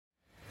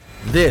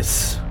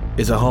This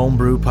is a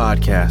homebrew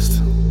podcast.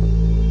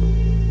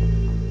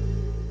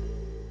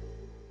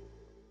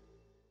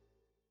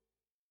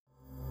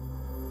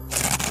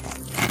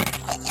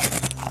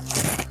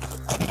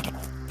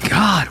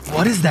 God,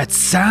 what is that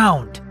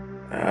sound?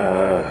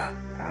 I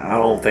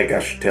don't think I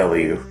should tell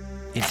you.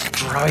 It's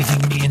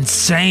driving me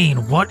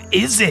insane. What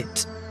is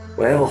it?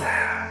 Well,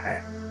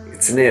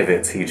 it's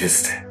Nivets. He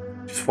just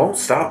won't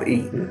stop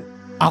eating.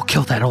 I'll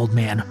kill that old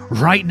man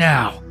right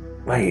now.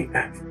 Wait,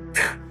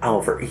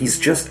 Oliver, he's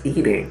just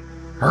eating.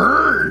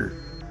 Hey,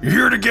 you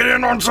here to get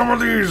in on some of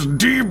these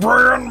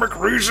D-brand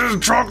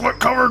McReese's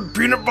chocolate-covered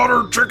peanut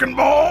butter chicken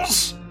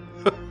balls?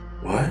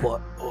 What?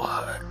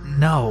 What?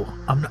 No,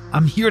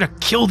 I'm here to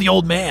kill the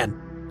old man.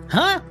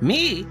 Huh?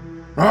 Me?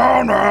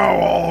 Oh, now,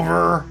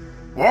 Oliver.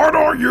 Why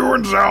don't you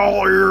and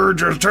Zal here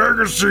just take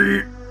a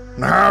seat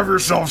and have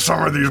yourself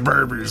some of these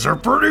babies? They're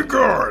pretty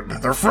good.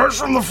 They're fresh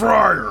from the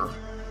fryer.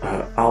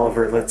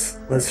 Oliver,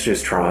 let's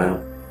just try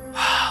them.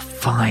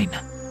 Fine.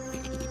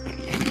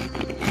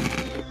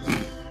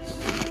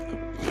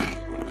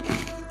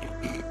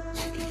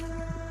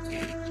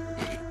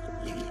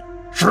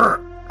 Shit.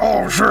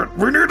 Oh, shit.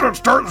 We need to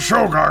start the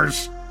show,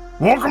 guys.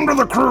 Welcome to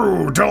the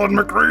crew, Dylan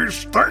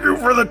McReese. Thank you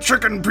for the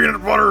chicken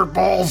peanut butter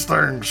balls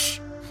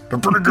things. They're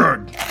pretty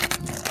good.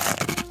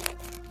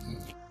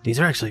 These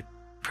are actually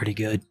pretty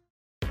good.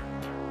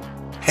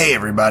 Hey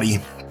everybody,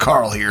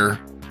 Carl here.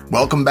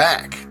 Welcome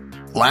back.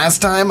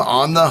 Last time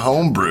on the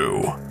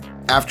Homebrew.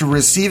 After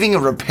receiving a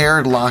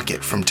repaired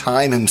locket from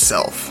Time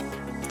himself,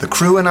 the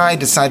crew and I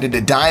decided to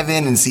dive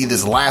in and see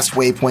this last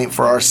waypoint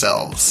for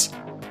ourselves.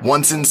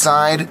 Once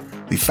inside,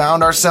 we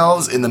found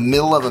ourselves in the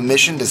middle of a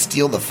mission to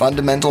steal the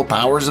fundamental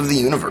powers of the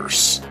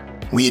universe.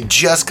 We had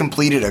just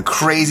completed a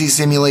crazy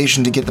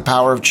simulation to get the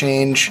power of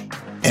change,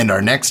 and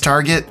our next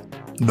target,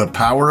 the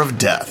power of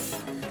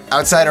death.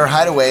 Outside our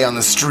hideaway on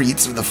the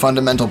streets of the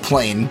fundamental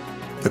plane,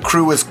 the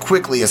crew was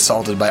quickly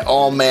assaulted by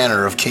all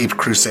manner of caped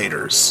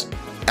crusaders.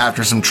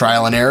 After some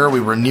trial and error, we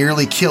were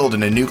nearly killed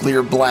in a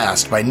nuclear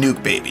blast by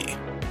Nuke Baby.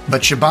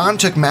 But Shaban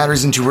took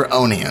matters into her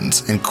own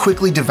hands and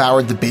quickly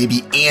devoured the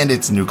baby and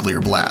its nuclear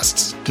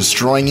blasts,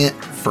 destroying it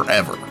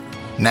forever.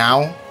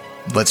 Now,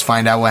 let's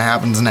find out what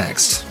happens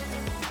next.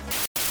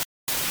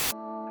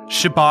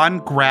 Shaban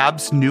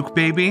grabs Nuke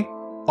Baby,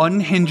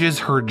 unhinges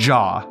her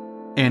jaw,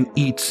 and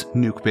eats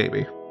Nuke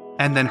Baby.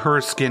 And then her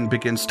skin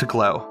begins to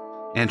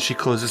glow, and she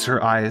closes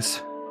her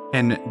eyes,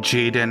 and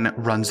Jaden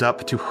runs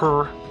up to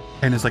her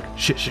and is like,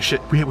 shit,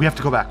 we have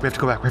to go back, we have to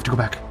go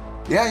back.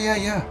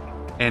 Yeah.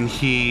 And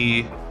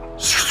he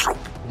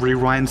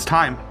rewinds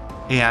time,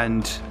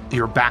 and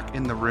you're back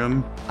in the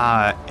room,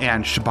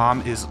 and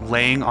Shabam is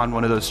laying on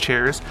one of those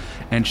chairs,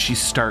 and she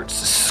starts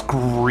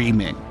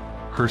screaming.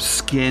 Her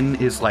skin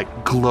is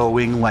like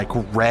glowing like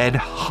red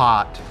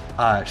hot.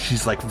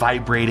 She's like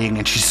vibrating,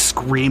 and she's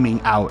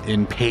screaming out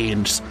in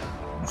pain, just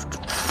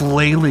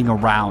flailing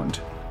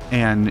around.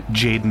 And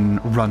Jaden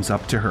runs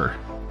up to her.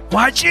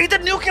 Why'd you eat the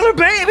nuclear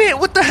baby?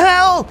 What the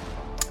hell?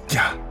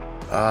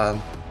 Yeah,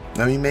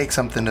 let me make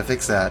something to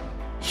fix that.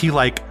 He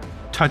like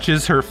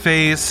touches her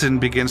face and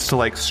begins to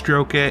like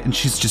stroke it, and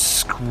she's just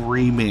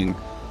screaming,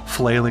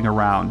 flailing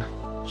around.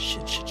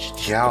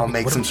 Shit. Yeah, I'll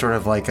make some sort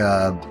of like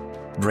a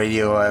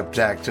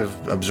radioactive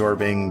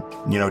absorbing,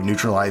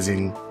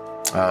 neutralizing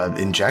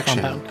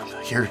injection.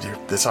 Compound. Here,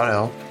 this ought to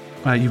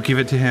help. You give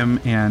it to him,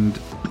 and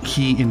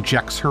he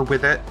injects her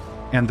with it,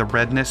 and the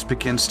redness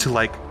begins to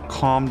like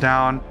calm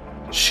down.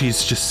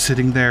 She's just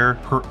sitting there.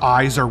 Her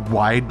eyes are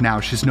wide now.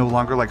 She's no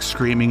longer like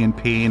screaming in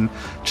pain.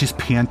 She's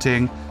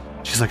panting.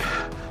 She's like,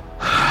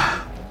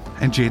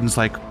 and Jaden's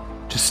like,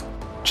 just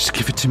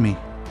give it to me.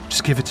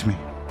 Just give it to me.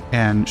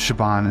 And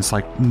Shaban is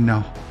like,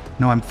 no,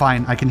 I'm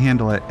fine. I can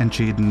handle it. And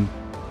Jaden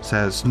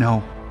says,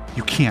 no,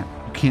 you can't.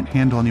 You can't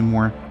handle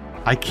anymore.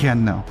 I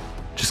can though.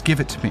 Just give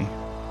it to me.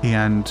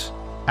 And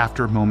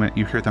after a moment,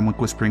 you hear them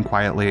like whispering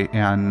quietly,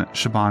 and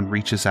Shaban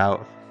reaches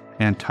out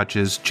and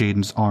touches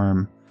Jaden's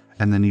arm.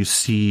 And then you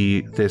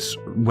see this,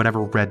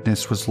 whatever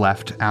redness was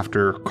left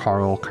after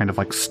Carl kind of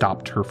like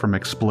stopped her from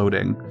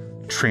exploding,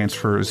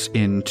 transfers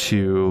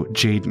into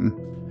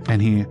Jaden.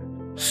 And he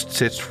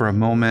sits for a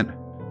moment,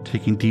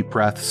 taking deep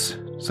breaths.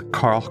 He's like,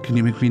 Carl, can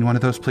you make me one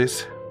of those,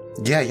 please?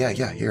 Yeah.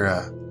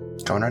 Here,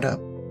 going right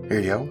up. Here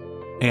you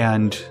go.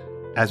 And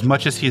as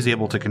much as he's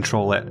able to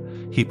control it,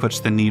 he puts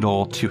the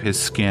needle to his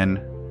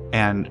skin.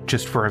 And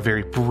just for a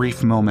very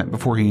brief moment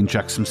before he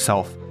injects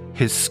himself,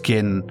 his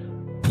skin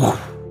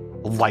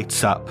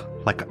lights up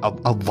like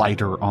a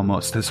lighter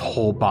almost, his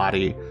whole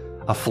body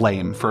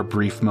aflame for a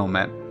brief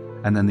moment.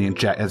 And then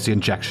as the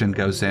injection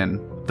goes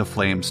in, the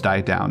flames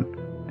die down,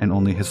 and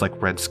only his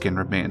like red skin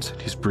remains.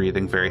 He's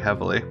breathing very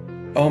heavily.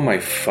 Oh my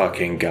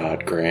fucking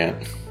God,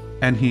 Grant.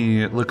 And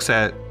he looks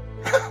at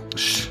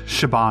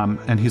Shabam,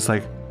 and he's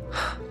like,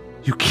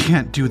 you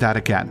can't do that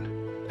again.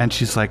 And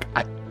she's like,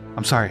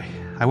 I'm sorry,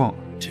 I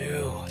won't.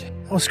 Dude,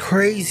 that was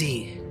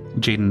crazy.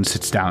 Jaden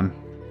sits down.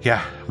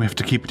 Yeah, we have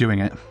to keep doing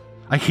it.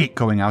 I hate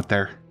going out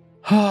there.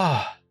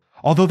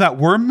 Although that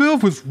worm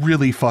move was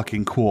really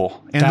fucking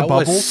cool. And that the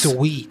bubbles. was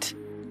sweet.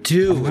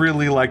 Dude,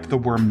 Really liked the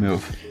worm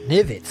move.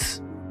 Nivets.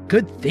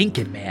 Good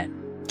thinking,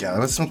 man. Yeah, that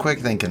was some quick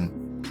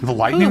thinking. The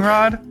lightning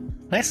rod?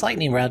 Nice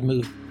lightning rod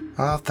move.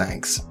 Oh,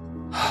 thanks.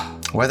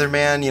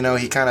 Weatherman,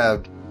 he kind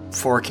of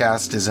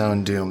forecast his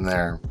own doom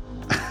there.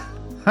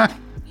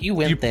 You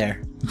went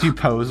there. Do you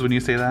pose when you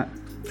say that?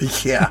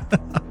 Yeah.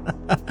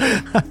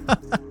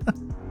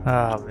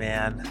 Oh,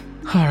 man.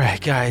 All right,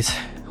 guys.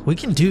 We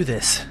can do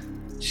this.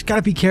 Just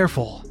gotta be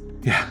careful.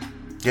 Yeah.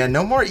 Yeah,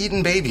 no more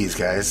eating babies,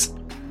 guys.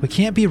 We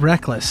can't be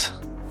reckless.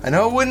 I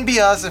know it wouldn't be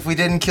us if we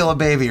didn't kill a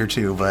baby or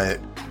two, but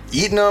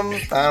eating them,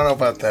 I don't know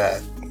about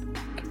that.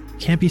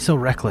 Can't be so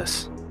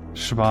reckless.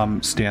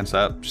 Shabam stands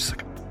up. She's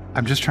like,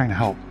 I'm just trying to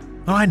help.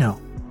 Oh, I know.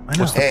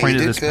 What's the Hey, point you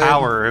of did this good.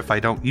 power if I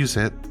don't use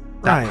it?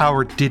 That Right.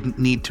 power didn't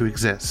need to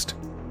exist.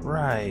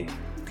 Right.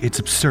 It's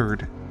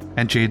absurd.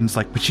 And Jaden's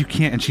like, but you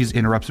can't. And she's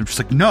interrupts him. She's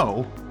like,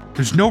 no,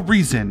 there's no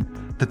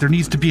reason that there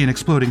needs to be an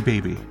exploding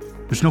baby.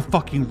 There's no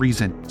fucking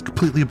reason. It's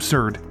completely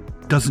absurd.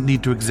 Doesn't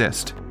need to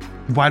exist.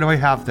 Why do I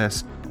have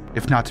this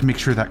if not to make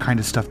sure that kind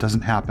of stuff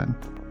doesn't happen?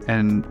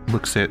 And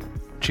looks at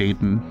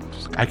Jaden.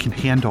 She's like, I can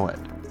handle it.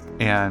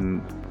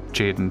 And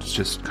Jaden's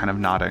just kind of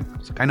nodding.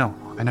 He's like, I know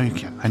you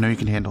can. I know you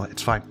can handle it.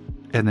 It's fine.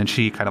 And then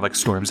she kind of like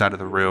storms out of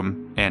the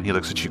room and he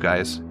looks at you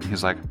guys. And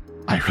he's like,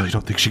 I really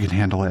don't think she can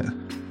handle it.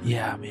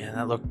 Yeah, man,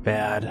 that looked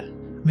bad. I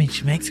mean,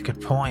 she makes a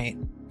good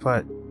point,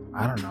 but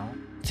I don't know.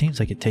 It seems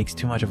like it takes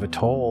too much of a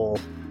toll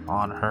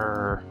on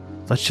her.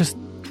 Let's just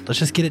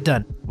get it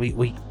done.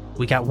 We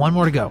got one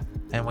more to go,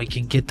 and we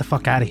can get the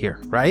fuck out of here,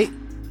 right?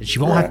 And she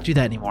won't have to do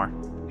that anymore.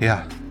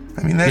 Yeah.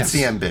 I mean, that's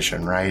Yes. the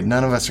ambition, right?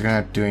 None of us are going to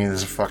have to do any of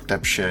this fucked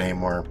up shit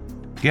anymore.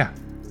 Yeah.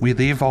 We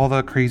leave all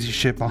the crazy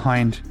shit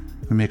behind.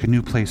 We make a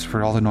new place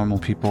for all the normal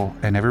people,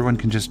 and everyone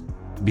can just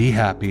be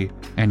happy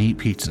and eat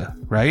pizza,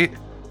 right?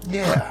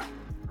 Yeah.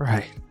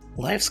 Right.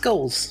 Life's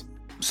goals.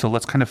 So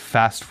let's kind of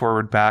fast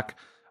forward back.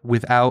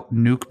 Without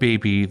Nuke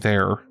Baby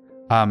there,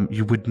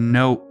 you would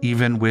know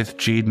even with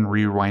Jaden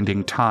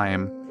rewinding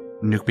time,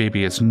 Nuke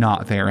Baby is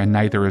not there, and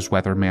neither is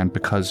Weatherman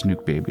because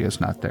Nuke Baby is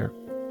not there.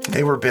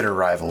 They were bitter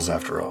rivals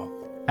after all.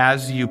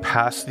 As you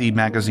pass the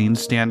magazine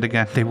stand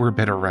again, they were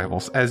bitter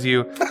rivals. As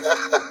you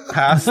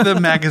pass the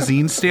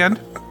magazine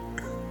stand,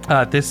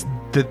 this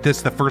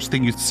the first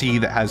thing you see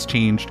that has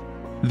changed.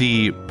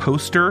 The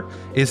poster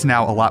is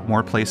now a lot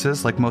more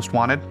places, like Most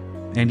Wanted,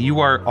 and you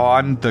are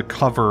on the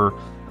cover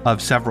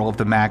of several of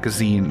the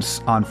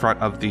magazines on front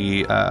of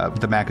the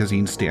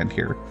magazine stand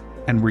here.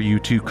 And were you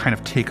to kind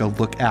of take a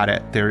look at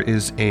it, there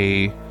is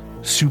a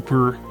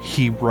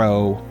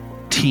superhero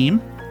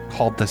team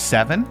called the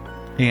Seven,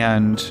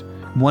 and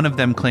one of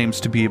them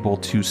claims to be able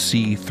to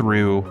see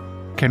through,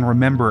 can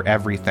remember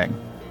everything.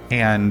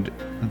 And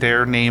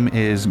their name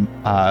is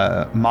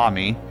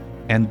Mommy,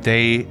 and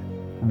they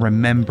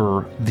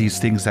remember these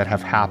things that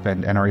have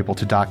happened and are able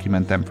to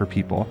document them for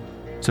people.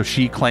 So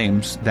she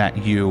claims that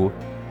you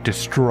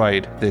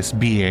destroyed this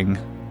being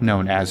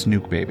known as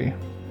Nuke Baby.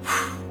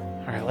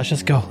 All right, let's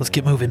just go. Let's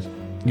get moving.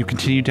 You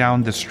continue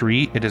down the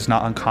street. It is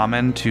not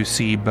uncommon to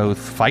see both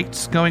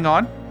fights going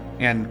on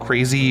and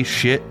crazy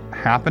shit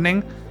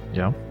happening.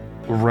 Yeah.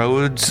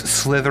 Roads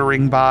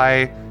slithering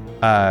by,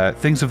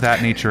 things of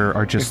that nature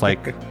are just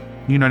like,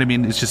 you know what I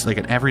mean? It's just like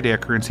an everyday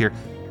occurrence here.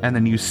 And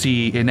then you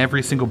see in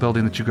every single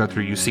building that you go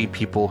through, you see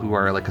people who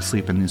are like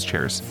asleep in these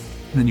chairs.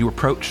 And then you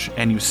approach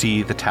and you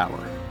see the tower,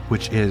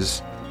 which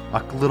is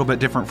a little bit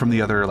different from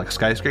the other like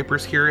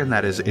skyscrapers here. And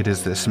that is, it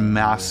is this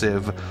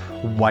massive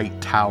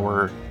white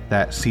tower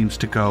that seems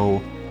to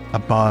go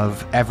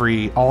above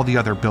all the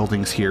other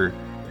buildings here.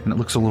 And it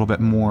looks a little bit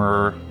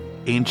more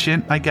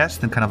ancient, I guess,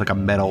 than kind of like a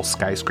metal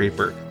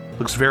skyscraper.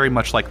 Looks very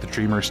much like the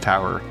Dreamer's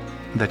Tower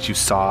that you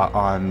saw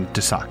on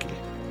Dasaki.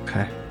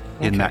 Okay.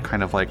 In that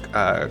kind of like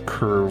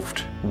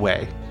curved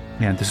way.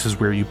 And this is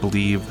where you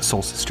believe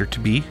Soul Sister to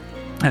be.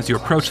 As you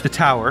approach the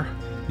tower,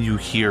 you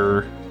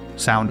hear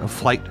sound of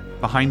flight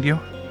behind you.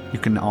 You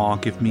can all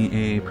give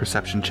me a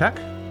perception check.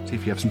 See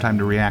if you have some time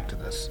to react to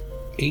this.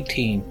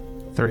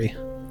 18. 3.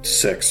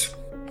 6.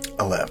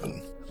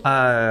 11.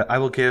 I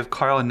will give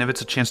Carl and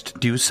Nivitz a chance to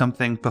do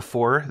something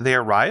before they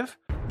arrive,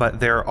 but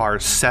there are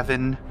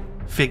 7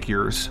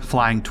 figures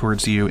flying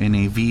towards you in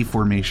a V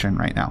formation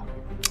right now.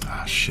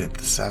 Ah, shit,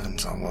 the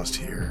 7's almost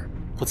here.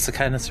 What's the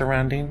kind of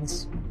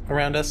surroundings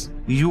around us?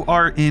 You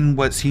are in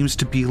what seems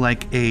to be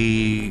like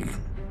a,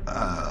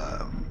 I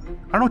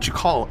don't know what you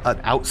call an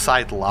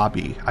outside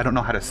lobby. I don't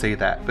know how to say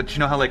that, but you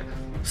know how like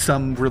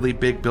some really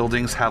big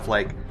buildings have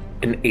like,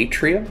 An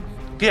atrium?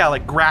 yeah,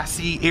 like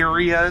grassy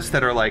areas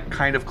that are like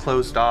kind of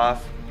closed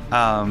off.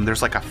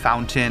 There's like a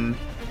fountain.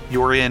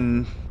 You're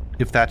in,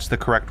 if that's the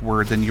correct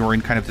word, then you're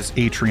in kind of this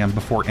atrium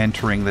before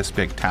entering this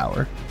big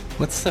tower.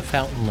 What's the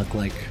fountain look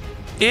like?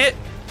 It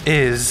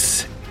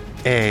is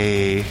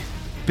a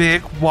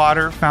big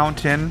water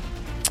fountain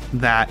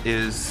that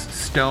is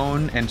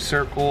stone and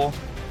circle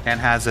and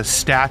has a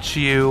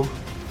statue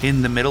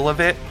in the middle of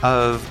it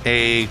of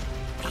a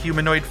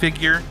humanoid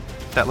figure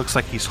that looks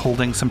like he's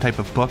holding some type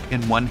of book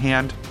in one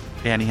hand,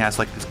 and he has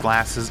like his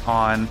glasses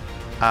on.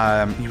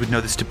 You would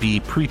know this to be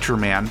Preacher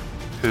Man,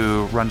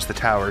 who runs the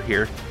tower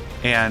here.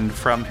 and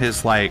from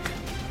his like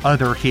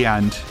other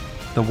hand,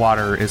 the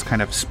water is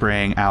kind of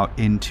spraying out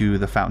into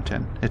the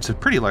fountain. It's a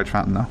pretty large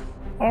fountain, though.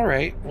 All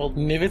right. Well,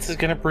 Nivitz is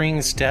going to bring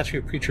the statue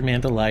of Preacher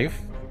Man to life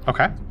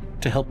Okay.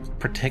 to help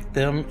protect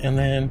them, and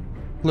then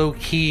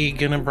low-key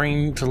going to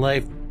bring to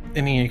life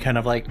any kind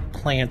of like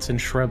plants and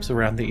shrubs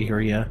around the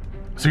area.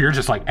 So you're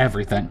just like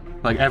everything.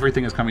 Like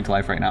everything is coming to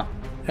life right now.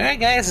 All right,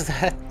 guys.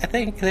 I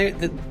think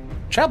the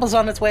trouble's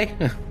on its way.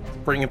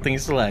 Bringing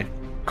things to life.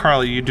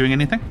 Carl, are you doing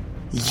anything?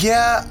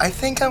 Yeah, I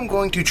think I'm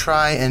going to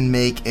try and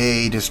make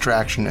a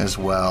distraction as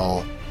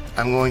well.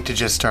 I'm going to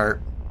just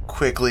start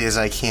quickly as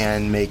I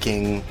can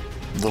making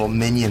little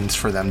minions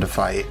for them to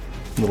fight.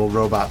 Little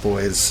robot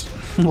boys.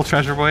 Little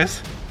treasure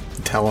boys?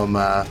 Tell them,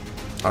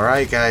 all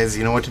right, guys,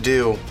 you know what to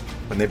do.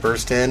 When they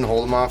burst in,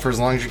 hold them off for as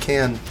long as you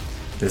can.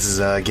 This is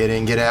get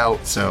in, get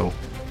out, so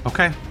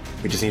Okay.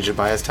 we just need you to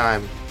buy us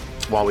time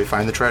while we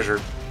find the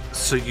treasure.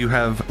 So you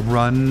have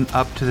run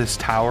up to this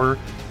tower.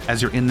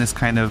 As you're in this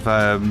kind of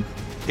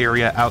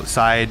area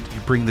outside, you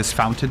bring this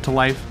fountain to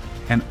life,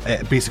 and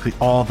basically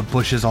all the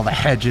bushes, all the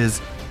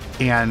hedges,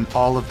 and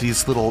all of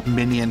these little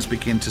minions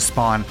begin to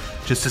spawn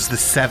just as the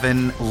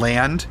 7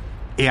 land,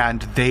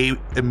 and they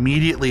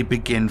immediately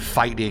begin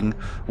fighting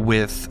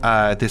with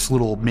this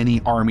little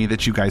mini army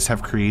that you guys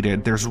have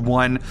created. There's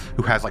one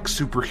who has like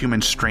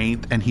superhuman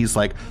strength, and he's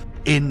like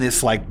in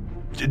this like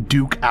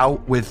duke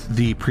out with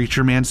the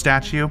Preacher Man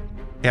statue,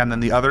 and then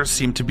the others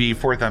seem to be,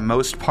 for the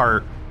most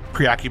part,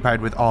 preoccupied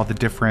with all the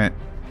different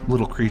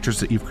little creatures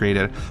that you've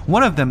created.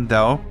 One of them,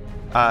 though,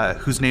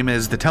 whose name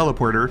is the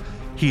Teleporter,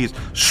 he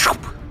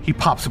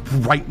pops up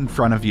right in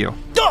front of you.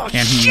 Oh,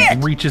 and he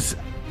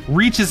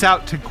reaches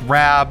out to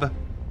grab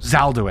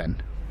Zalduin.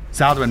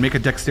 Zalduin, make a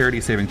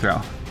dexterity saving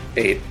throw.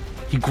 8.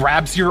 He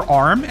grabs your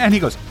arm and he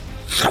goes,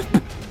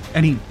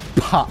 and he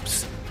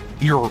pops.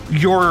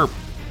 You're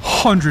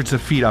hundreds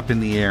of feet up in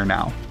the air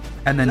now.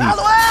 And then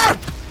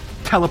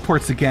he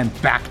teleports again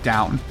back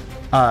down.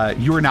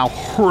 You are now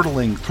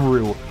hurtling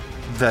through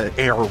the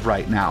air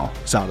right now,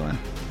 Zalduin.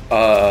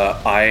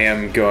 I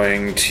am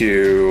going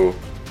to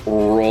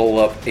roll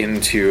up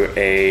into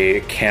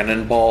a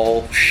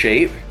cannonball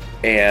shape,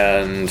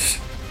 and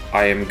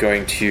I am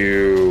going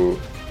to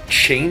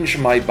change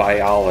my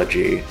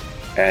biology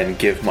and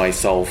give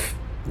myself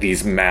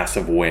these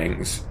massive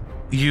wings.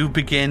 You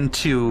begin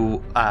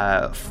to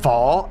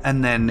fall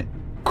and then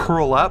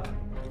curl up,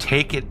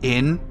 take it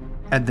in,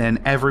 and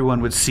then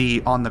everyone would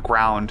see on the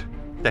ground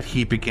that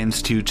he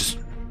begins to just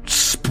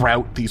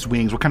sprout these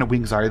wings. What kind of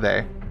wings are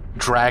they?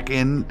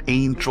 Dragon,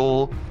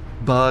 angel,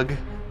 bug?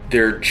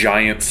 They're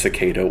giant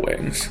cicada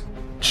wings.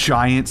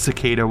 Giant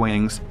cicada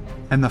wings.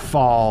 And the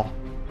fall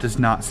does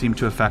not seem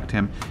to affect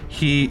him.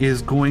 He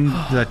is going,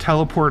 the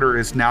teleporter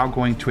is now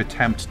going to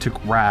attempt to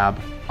grab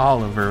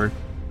Oliver.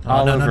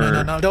 Oh,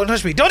 no. Don't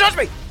touch me. Don't touch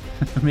me.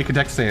 Make a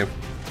dex save.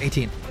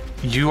 18.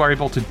 You are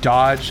able to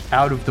dodge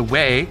out of the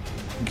way,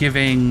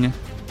 giving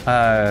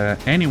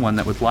anyone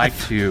that would like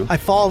to. I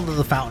fall into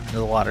the fountain of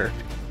the water.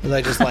 And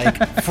I just like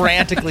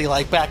frantically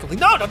like back. I'm like,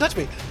 no, don't touch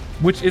me.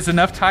 Which is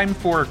enough time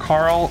for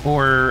Carl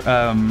or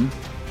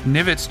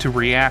Nivitz to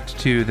react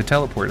to the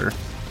teleporter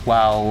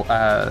while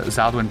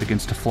Zaldwin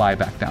begins to fly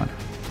back down.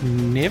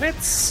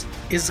 Nivitz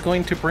is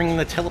going to bring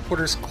the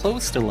teleporters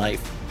close to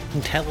life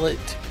and tell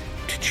it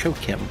to choke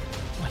him.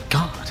 Oh my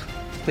God.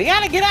 We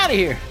gotta get out of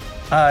here.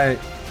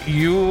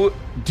 You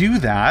do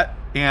that,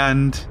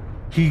 and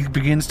he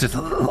begins to,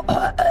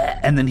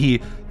 and then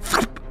he,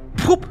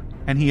 whoop,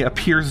 and he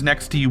appears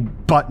next to you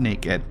butt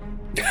naked.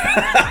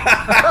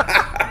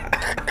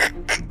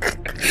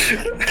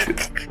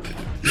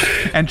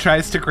 And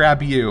tries to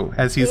grab you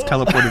as he's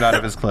teleported out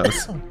of his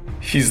clothes.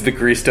 He's the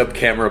greased up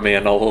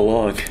cameraman all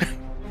along.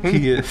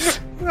 He is.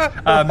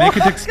 Make a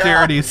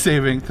dexterity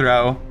saving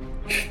throw.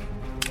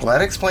 Well,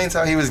 that explains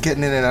how he was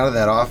getting in and out of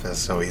that office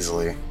so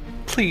easily.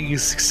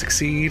 Please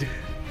succeed.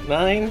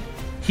 9.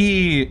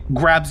 He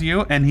grabs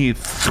you and he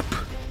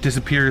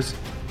disappears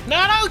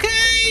Not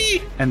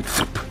okay! and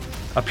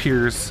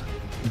appears,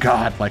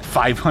 God, like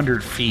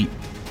 500 feet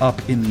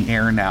up in the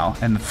air now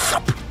and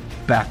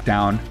back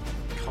down.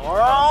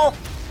 Carl!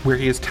 Where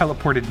he is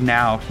teleported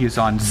now, he is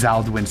on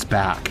Zaldwin's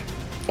back.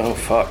 Oh,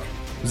 fuck.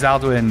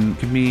 Zaldwin,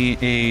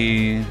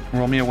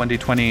 roll me a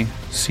 1d20,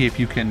 see if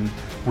you can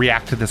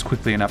react to this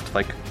quickly enough to,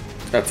 like...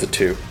 That's a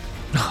 2.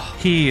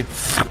 He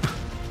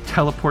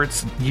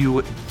teleports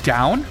you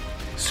down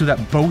so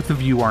that both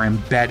of you are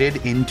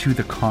embedded into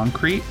the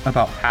concrete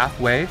about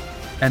halfway,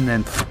 and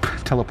then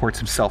teleports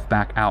himself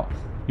back out.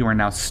 You are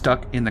now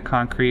stuck in the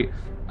concrete.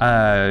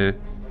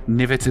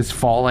 Nivitz is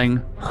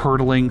falling,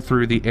 hurtling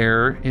through the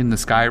air in the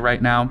sky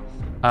right now,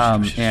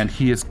 and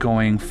he is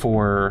going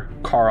for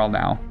Carl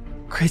now.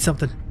 Create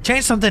something.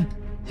 Change something.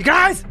 You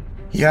guys!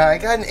 Yeah, I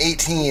got an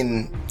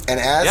 18, and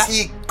as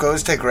he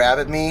goes to grab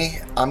at me,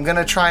 I'm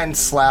gonna try and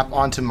slap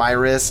onto my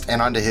wrist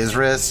and onto his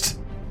wrist,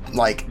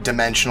 like,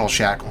 dimensional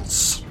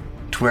shackles,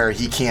 to where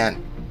he can't...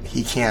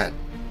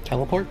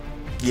 Teleport?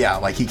 Yeah,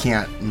 like, he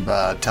can't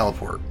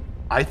teleport.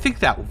 I think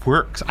that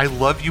works. I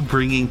love you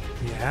bringing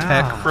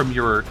tech from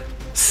your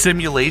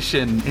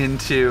simulation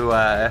into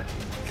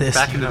This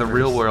back into the universe.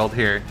 real world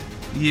here.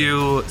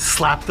 You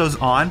slap those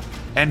on,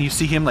 and you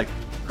see him like,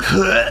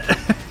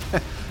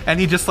 and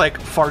he just like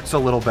farts a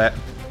little bit,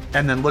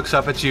 and then looks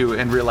up at you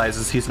and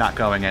realizes he's not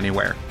going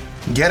anywhere.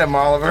 Get him,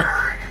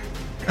 Oliver.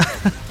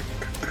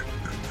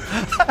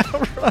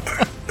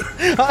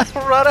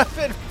 I'll run up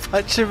and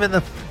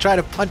try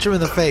to punch him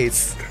in the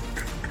face.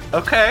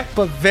 Okay.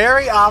 But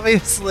very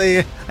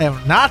obviously, I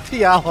am not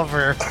the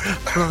Oliver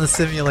from the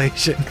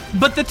simulation.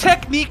 But the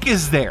technique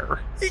is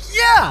there.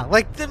 Yeah,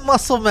 like the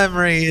muscle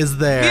memory is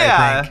there.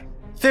 Yeah. I think.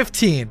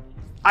 15.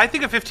 I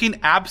think a 15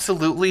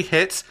 absolutely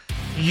hits.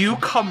 You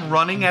come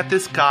running at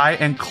this guy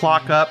and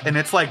clock up, and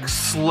it's like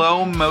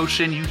slow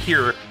motion. You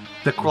hear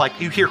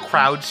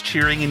crowds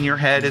cheering in your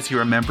head as you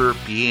remember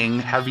being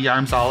Heavy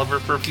Arms Oliver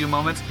for a few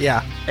moments.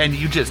 Yeah. And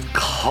you just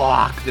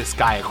clock this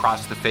guy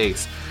across the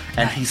face,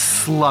 and he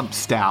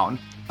slumps down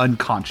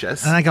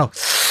unconscious. And I go,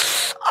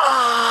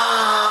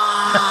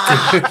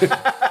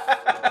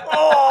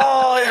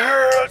 oh, it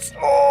hurts.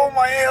 Oh,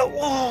 my head.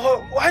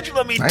 Oh, why'd you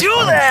let me Nice do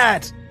punch.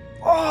 that?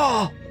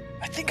 Oh,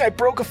 I think I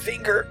broke a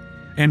finger.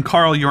 And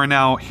Carl, you are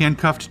now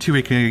handcuffed to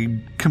a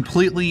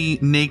completely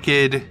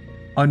naked,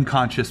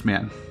 unconscious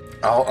man.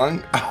 I'll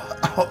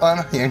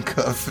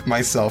unhandcuff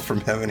myself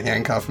from him and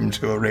handcuff him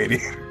to a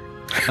radiator.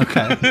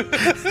 Okay.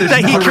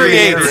 That he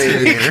creates.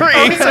 He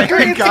creates a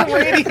radiator.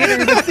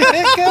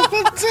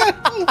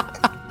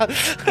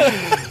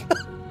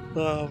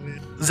 Oh, man.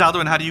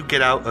 Zaldwin, how do you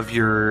get out of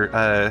your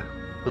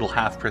little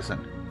half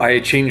prison? I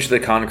changed the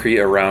concrete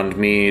around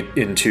me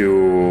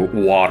into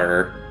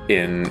water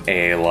in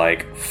a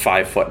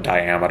 5-foot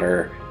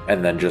diameter,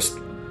 and then just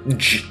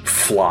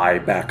fly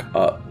back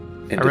up.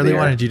 I really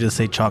wanted you to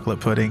say chocolate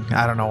pudding.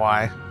 I don't know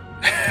why.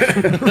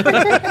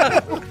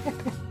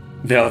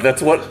 No,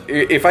 that's what.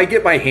 If I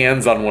get my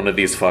hands on one of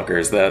these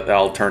fuckers, that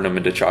I'll turn them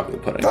into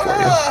chocolate pudding for you.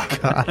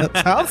 God, that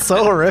sounds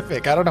so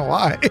horrific. I don't know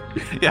why.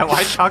 Yeah,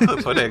 why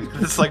chocolate pudding?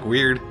 It's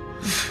weird.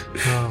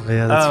 Oh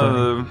man, that's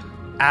funny.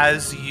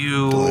 As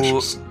you,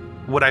 Delicious.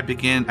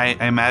 I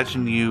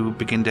imagine you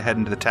begin to head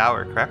into the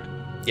tower, correct?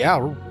 Yeah,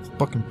 we're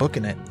fucking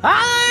booking it.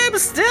 I'm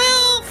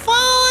still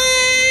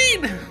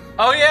falling.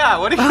 Oh yeah,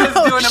 what are you guys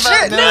doing about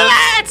shit,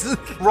 this?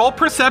 Roll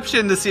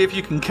perception to see if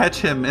you can catch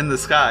him in the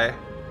sky.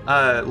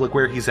 Look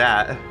where he's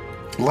at.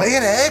 Lay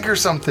an egg or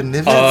something,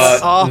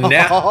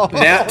 Nivens.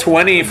 Nat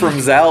 20 from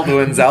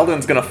Zaldwin.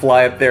 Zaldwin's gonna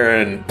fly up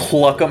there and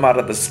pluck him out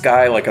of the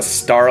sky like a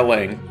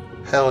starling.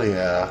 Hell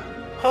yeah.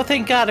 Oh,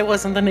 thank God it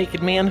wasn't the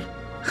naked man.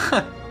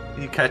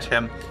 You catch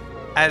him.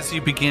 As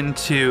you begin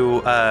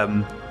to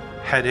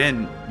head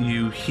in,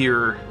 you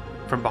hear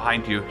from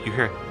behind you,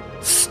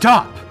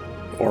 stop!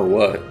 Or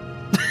what?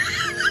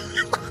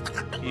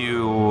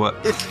 You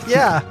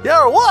Yeah,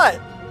 or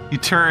what? You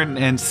turn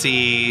and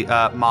see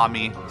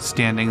Mommy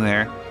standing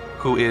there,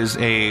 who is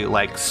a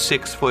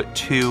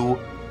 6'2"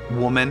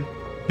 woman,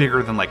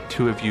 bigger than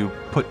two of you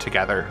put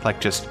together,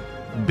 just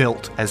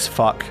built as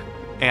fuck.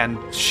 And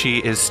she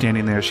is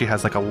standing there. She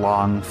has a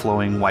long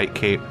flowing white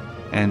cape,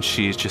 and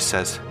she just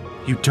says,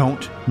 "You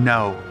don't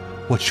know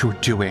what you're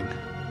doing.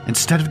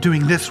 Instead of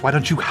doing this, why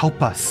don't you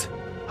help us?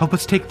 Help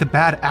us take the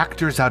bad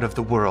actors out of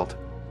the world.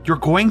 You're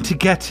going to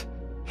get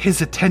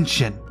his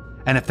attention,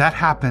 and if that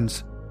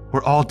happens,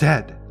 we're all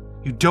dead.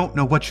 You don't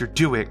know what you're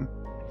doing."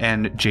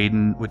 And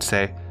Jaden would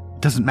say,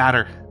 "Doesn't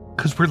matter,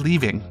 because we're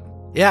leaving."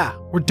 Yeah,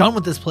 we're done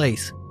with this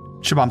place.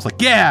 Shabam's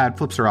like, "Yeah," and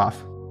flips her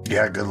off.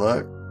 Yeah, good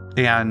luck.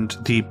 And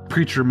the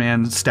preacher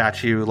man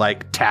statue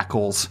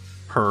tackles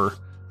her,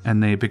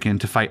 and they begin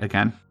to fight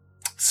again.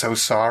 So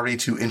sorry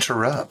to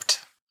interrupt.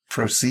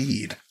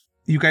 Proceed.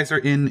 You guys are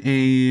in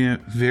a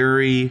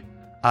very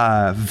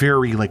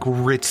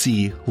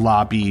ritzy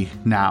lobby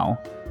now.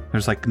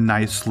 There's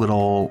nice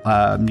little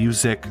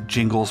music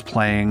jingles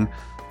playing.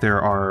 There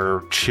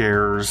are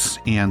chairs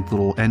and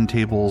little end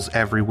tables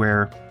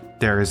everywhere.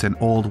 There is an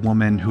old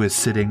woman who is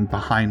sitting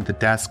behind the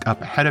desk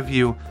up ahead of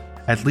you.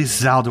 At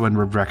least Zaldwin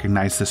would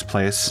recognize this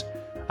place.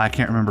 I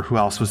can't remember who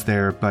else was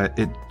there, but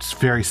it's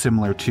very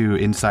similar to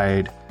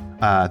inside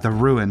the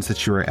ruins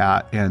that you were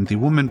at. And the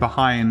woman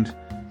behind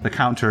the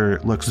counter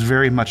looks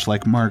very much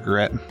like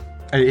Margaret.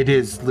 It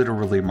is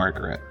literally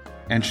Margaret.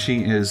 And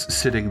she is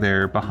sitting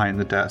there behind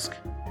the desk,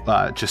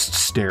 just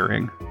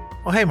staring.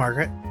 Oh, hey,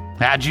 Margaret.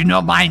 How'd you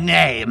know my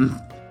name?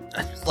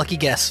 Lucky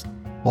guess.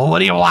 Well, what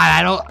do you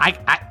want?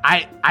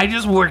 I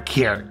just work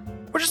here.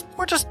 We're just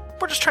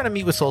trying to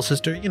meet with Soul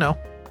Sister, you know.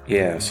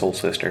 Yeah, Soul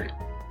Sister.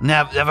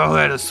 Never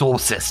heard of Soul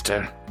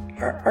Sister.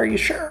 Are you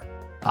sure?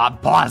 I'm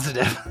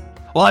positive.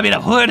 Well, I mean,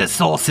 I've heard of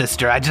Soul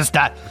Sister. I just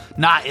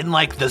not in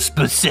the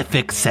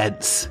specific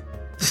sense.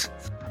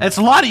 It's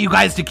a lot of you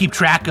guys to keep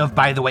track of,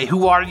 by the way.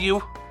 Who are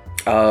you?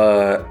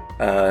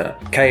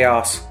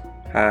 Chaos.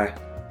 Hi.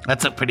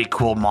 That's a pretty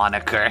cool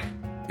moniker.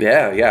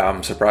 Yeah,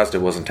 I'm surprised it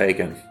wasn't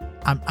taken.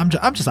 I'm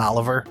just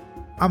Oliver.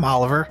 I'm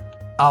Oliver.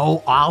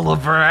 Oh,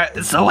 Oliver,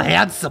 so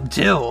handsome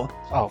too.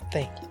 Oh,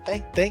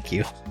 thank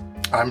you.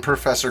 I'm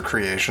Professor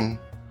Creation.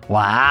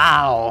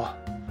 Wow,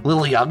 a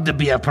little young to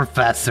be a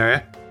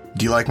professor.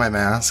 Do you like my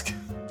mask?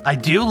 I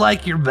do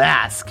like your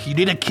mask. You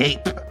need a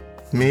cape.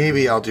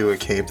 Maybe I'll do a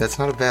cape. That's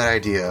not a bad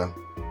idea.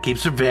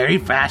 Capes are very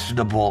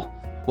fashionable.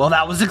 Well,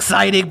 that was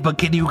exciting, but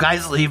can you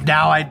guys leave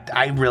now?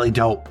 I really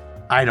don't.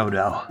 I don't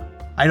know.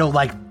 I don't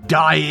like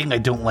dying. I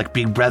don't like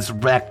being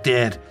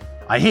resurrected.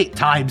 I hate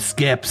time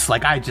skips.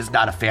 Like, I'm just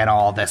not a fan of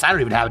all this. I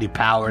don't even have any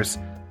powers.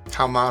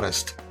 How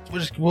modest.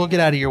 We'll get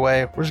out of your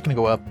way. We're just gonna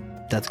go up.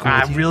 That's cool.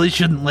 I with you. really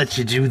shouldn't let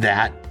you do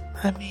that.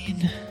 I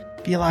mean,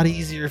 it'd be a lot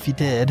easier if you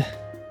did.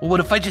 Well, what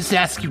if I just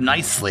ask you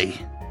nicely?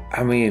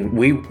 I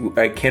mean,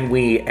 can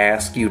we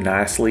ask you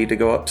nicely to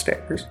go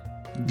upstairs?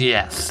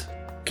 Yes.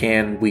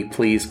 Can we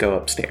please go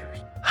upstairs?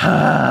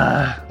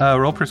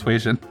 Roll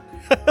persuasion.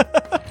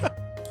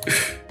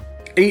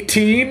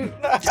 18?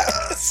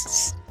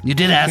 You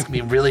did ask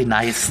me really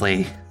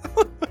nicely.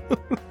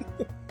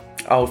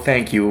 Oh,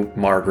 thank you,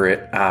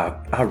 Margaret.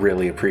 I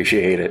really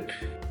appreciate it.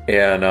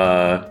 And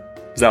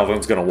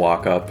Zaldwin's gonna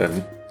walk up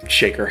and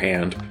shake her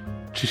hand.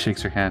 She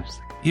shakes her hand. She's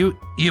like,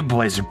 You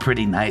boys are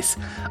pretty nice.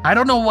 I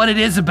don't know what it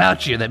is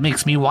about you that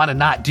makes me want to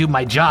not do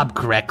my job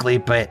correctly,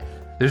 but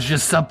there's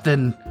just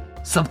something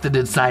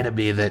inside of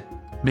me that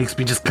makes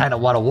me just kind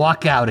of want to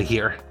walk out of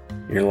here.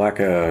 You're like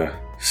a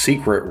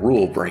secret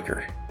rule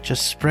breaker.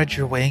 Just spread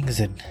your wings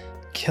and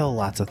kill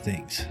lots of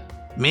things.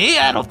 Me?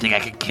 I don't think I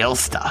could kill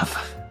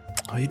stuff.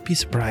 Oh, you'd be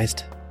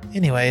surprised.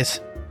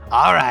 Anyways.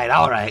 All right.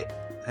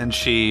 and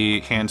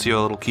she hands you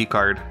a little key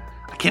card.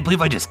 I can't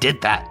believe I just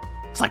did that.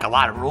 It's like a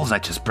lot of rules I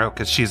just broke.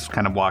 Because she's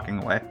kind of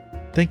walking away.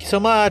 Thank you so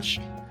much.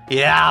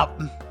 Yeah.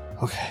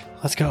 Okay,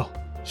 let's go.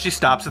 She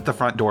stops at the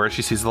front door.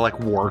 She sees the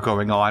war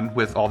going on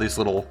with all these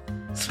little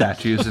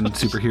statues and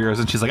superheroes,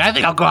 and she's like, I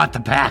think I'll go out the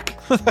back.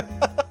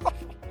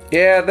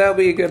 Yeah, that'll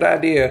be a good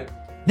idea.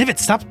 Nivet,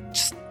 stop.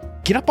 Just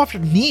get up off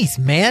your knees,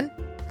 man.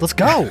 Let's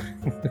go.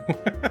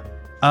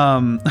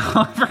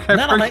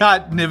 I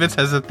forgot Nivitz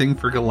has a thing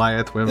for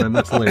Goliath women.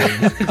 That's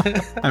hilarious.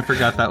 I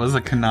forgot that was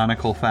a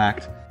canonical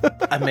fact.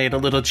 I made a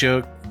little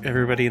joke.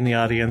 Everybody in the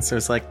audience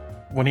was like,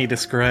 when he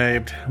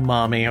described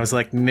mommy, I was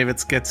like,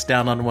 Nivitz gets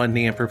down on one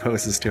knee and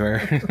proposes to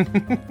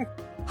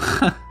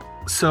her.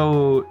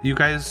 So you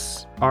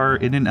guys are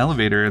in an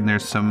elevator, and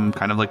there's some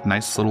kind of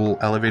nice little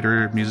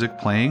elevator music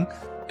playing.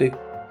 It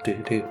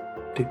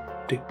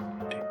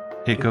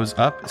goes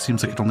up. It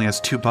seems like it only has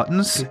 2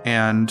 buttons,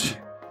 and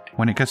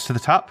when it gets to the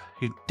top,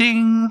 you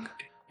ding,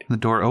 and the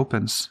door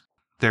opens.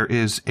 There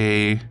is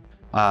a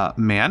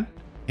man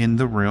in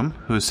the room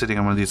who is sitting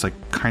on one of these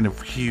kind of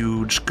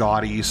huge,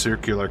 gaudy,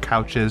 circular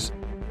couches.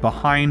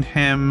 Behind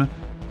him,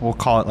 we'll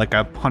call it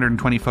a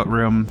 120-foot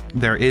room,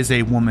 there is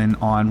a woman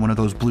on one of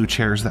those blue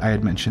chairs that I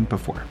had mentioned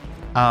before.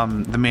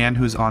 The man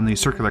who's on the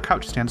circular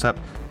couch stands up,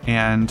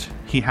 and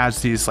he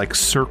has these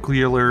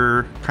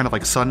circular kind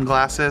of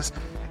sunglasses,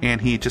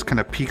 and he just kind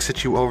of peeks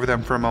at you over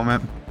them for a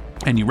moment,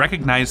 and you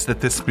recognize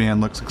that this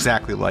man looks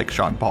exactly like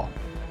Sean Paul.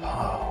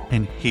 Oh.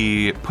 And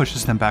he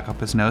pushes them back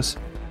up his nose.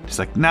 He's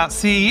like, now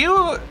see,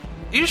 you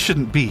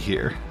shouldn't be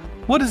here.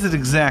 What is it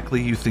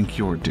exactly you think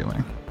you're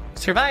doing?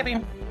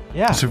 Surviving.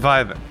 Yeah.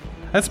 Surviving.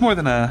 That's more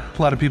than a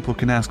lot of people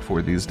can ask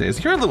for these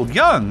days. You're a little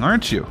young,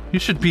 aren't you? You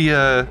should be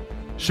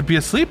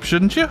asleep,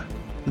 shouldn't you?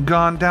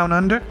 Gone down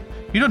under?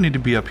 You don't need to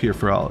be up here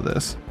for all of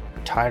this.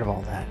 I'm tired of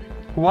all that.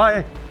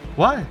 Why?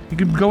 You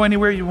can go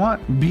anywhere you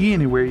want, be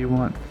anywhere you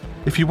want.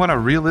 If you want a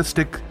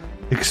realistic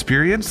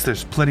experience,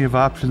 there's plenty of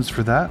options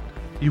for that.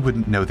 You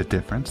wouldn't know the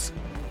difference.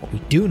 Well, we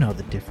do know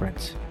the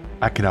difference.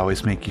 I could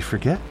always make you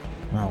forget.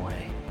 No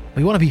way.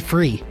 We want to be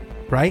free,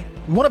 right?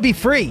 We want to be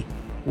free.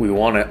 We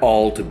want it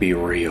all to be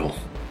real.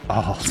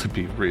 All to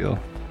be real.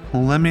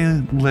 Well, let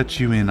me let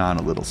you in on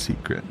a little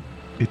secret.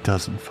 It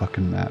doesn't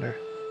fucking matter.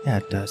 Yeah,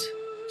 it does.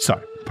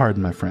 Sorry,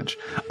 pardon my French.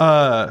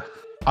 I'm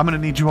gonna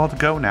need you all to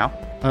go now.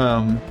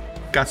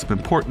 Got some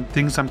important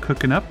things I'm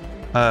cooking up.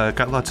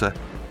 Got lots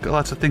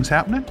of things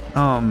happening.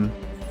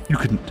 You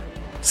couldn't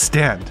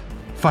stand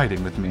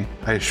fighting with me,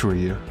 I assure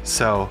you.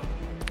 So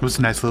it was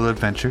a nice little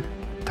adventure.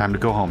 Time to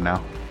go home now.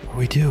 What do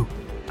we do?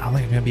 I don't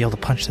think I'm gonna be able to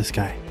punch this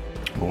guy.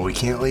 Well, we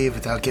can't leave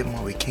without getting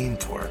what we came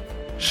for.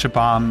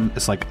 Shabam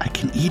is like, I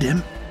can eat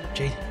him.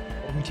 Jay,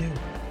 what do we do?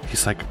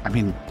 He's like, I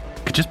mean,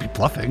 could just be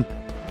bluffing.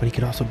 But he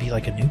could also be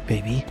like a nuke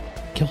baby.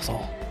 Kill us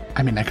all.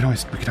 I mean, we could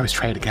always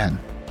try it again.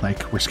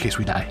 Worst case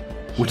we die.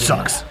 Which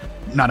sucks.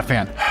 Not a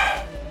fan.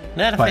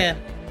 Not a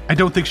fan. I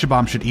don't think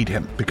Shabam should eat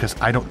him, because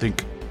I don't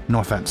think, no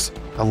offense,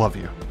 I love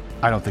you,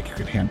 I don't think you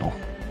can handle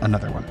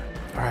another one.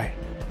 All right.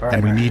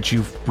 And we need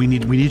you, we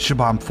need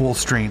Shabam full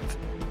strength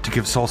to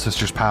give Soul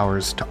Sisters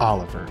powers to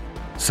Oliver.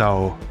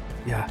 So.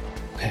 Yeah.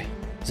 Okay.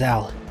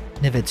 Zal,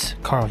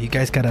 Nivitz, Carl, you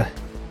guys gotta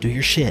do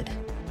your shit.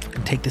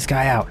 Fucking take this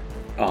guy out.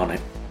 On it.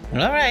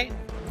 All right.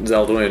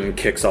 Zeldwin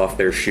kicks off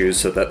their shoes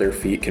so that their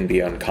feet can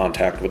be on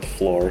contact with the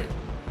floor.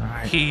 All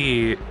right.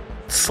 He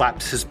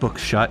slaps his book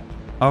shut.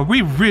 Are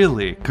we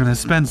really gonna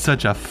spend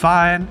such a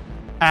fine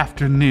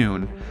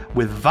afternoon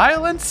with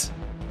violence?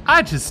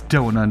 I just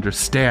don't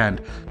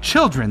understand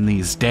children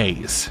these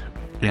days.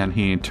 And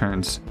he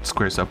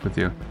squares up with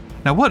you.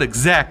 Now, what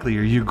exactly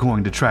are you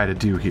going to try to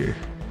do here?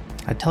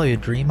 I'd tell you a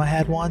dream I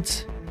had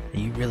once that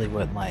you really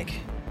wouldn't like.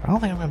 I don't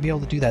think I'm going to be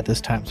able to do that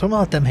this time, so I'm going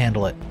to let them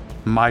handle it.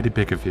 Mighty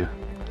big of you.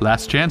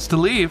 Last chance to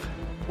leave.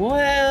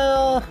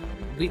 Well,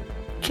 we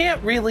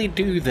can't really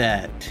do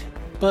that,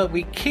 but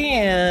we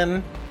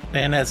can.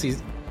 And as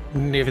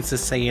Nivitz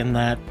is saying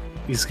that,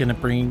 he's gonna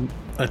bring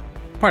a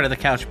part of the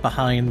couch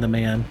behind the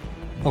man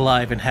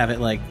alive and have it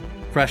like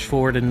rush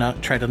forward and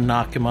not try to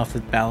knock him off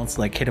his balance,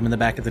 like hit him in the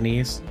back of the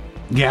knees.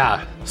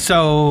 Yeah.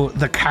 So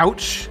the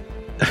couch,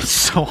 it's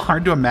so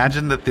hard to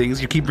imagine the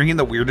things. You keep bringing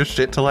the weirdest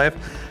shit to life.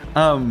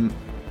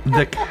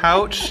 The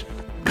couch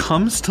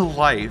comes to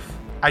life.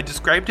 I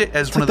described it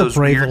as It's one like of those the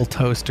brave weird, little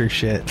toaster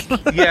shit.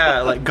 yeah,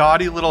 like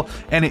gaudy little,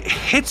 and it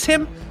hits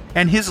him,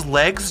 and his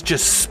legs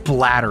just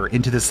splatter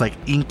into this like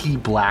inky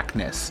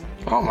blackness.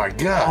 Oh my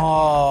god.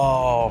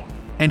 Oh.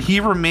 And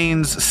he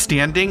remains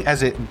standing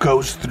as it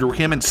goes through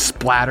him and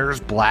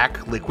splatters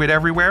black liquid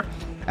everywhere.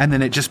 And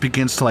then it just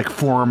begins to like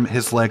form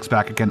his legs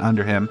back again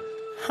under him.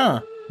 Huh.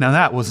 Now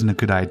that wasn't a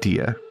good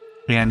idea.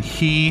 And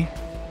he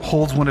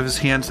holds one of his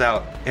hands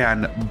out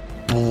and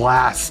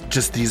blasts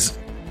just these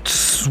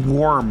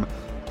swarm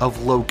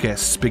of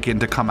locusts begin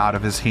to come out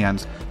of his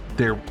hands.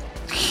 They're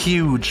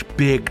huge,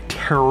 big,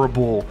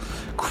 terrible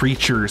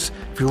creatures.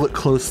 If you look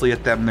closely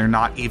at them, they're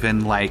not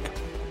even like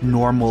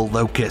normal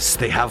locusts.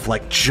 They have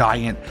like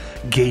giant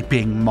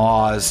gaping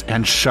maws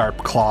and sharp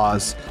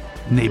claws,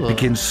 and they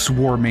begin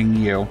swarming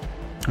you.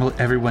 Will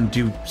everyone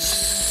do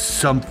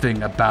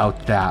something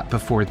about that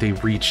before they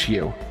reach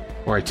you,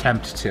 or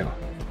attempt to?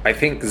 I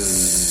think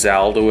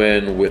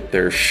Zalduin, with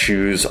their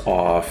shoes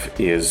off,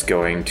 is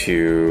going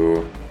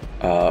to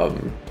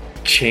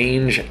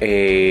change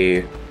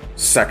a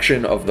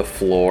section of the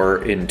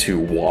floor into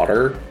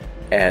water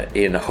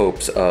in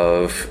hopes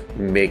of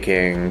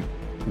making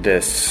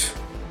this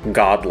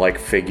godlike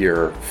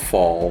figure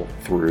fall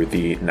through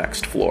the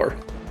next floor.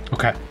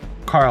 Okay.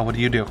 Carl, what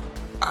do you do?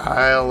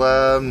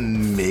 I'll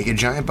make a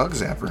giant bug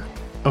zapper.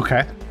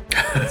 Okay.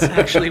 That's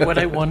actually what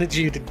I wanted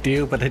you to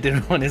do, but I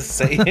didn't want to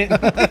say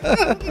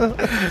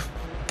it.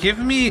 Give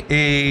me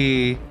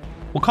a...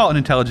 We'll call it an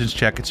intelligence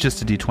check. It's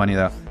just a d20,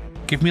 though.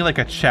 Give me, like,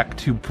 a check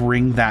to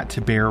bring that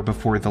to bear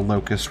before the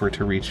locusts were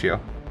to reach you.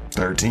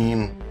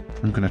 13.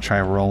 I'm going to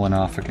try rolling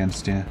off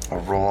against you. A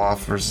roll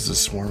off versus a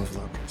swarm of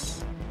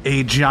locusts.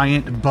 A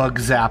giant bug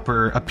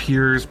zapper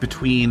appears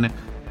between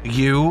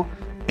you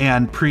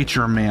and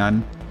Preacher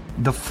Man.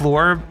 The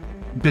floor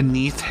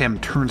beneath him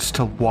turns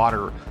to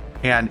water,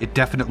 and it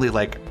definitely,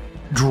 like,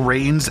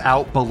 drains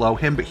out below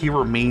him, but he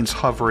remains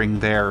hovering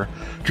there,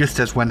 just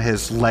as when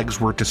his legs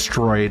were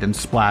destroyed and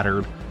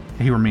splattered.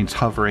 He remains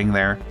hovering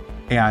there,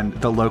 and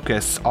the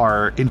locusts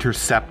are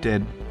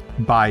intercepted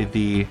by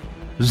the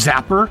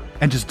zapper,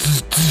 and just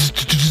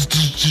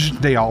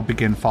they all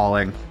begin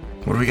falling.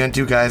 What are we gonna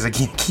do, guys? I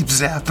can't keep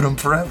zapping them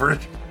forever.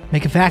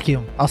 Make a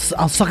vacuum. I'll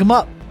suck him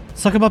up.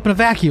 Suck him up in a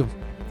vacuum.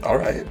 All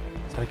right.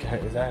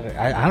 Is that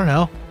I don't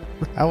know.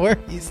 How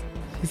works? He's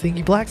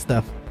thinking black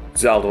stuff.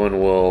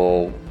 Zalduin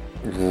will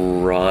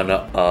run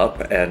up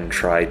and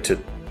try to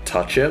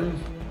touch him.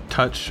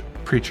 Touch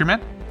Preacher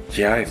Man?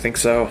 Yeah, I think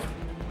so.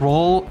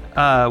 Roll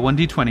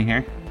 1d20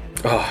 here.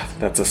 Oh,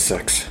 that's a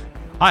 6.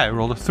 I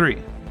rolled a 3.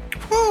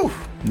 Whew.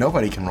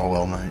 Nobody can roll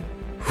well tonight.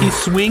 He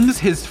swings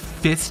his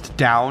fist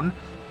down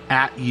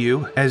at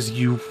you as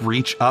you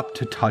reach up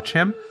to touch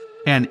him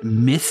and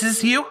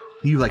misses you.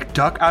 You like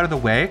duck out of the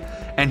way,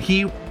 and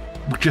he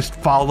just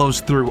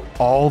follows through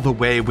all the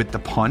way with the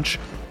punch,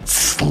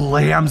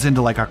 slams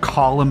into like a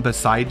column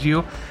beside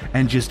you,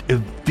 and just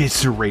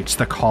eviscerates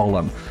the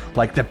column.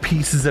 Like the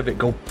pieces of it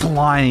go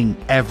flying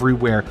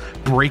everywhere,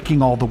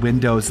 breaking all the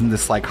windows in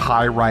this like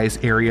high-rise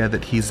area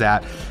that he's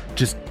at,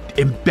 just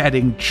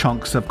embedding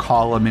chunks of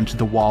column into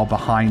the wall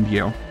behind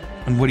you.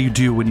 And what do you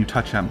do when you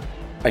touch him?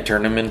 I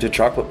turn him into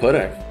chocolate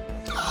pudding.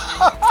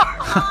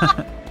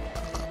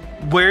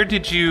 Where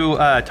did you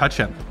touch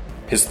him?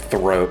 His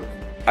throat.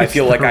 I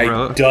feel like I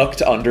throat.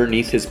 ducked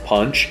underneath his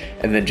punch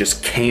and then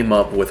just came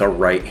up with a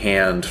right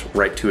hand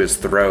right to his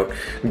throat,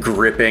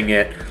 gripping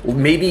it,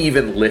 maybe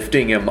even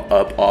lifting him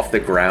up off the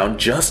ground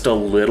just a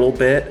little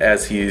bit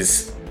as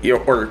he's,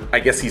 or I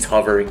guess he's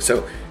hovering,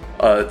 so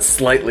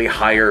slightly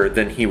higher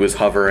than he was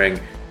hovering,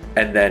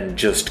 and then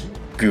just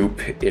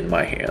goop in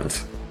my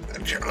hands.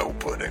 Jello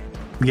pudding.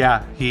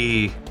 Yeah,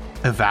 he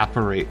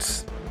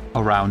evaporates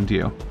around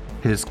you,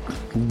 his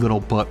little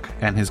book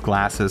and his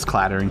glasses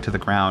clattering to the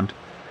ground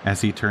as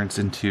he turns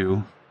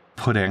into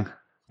pudding.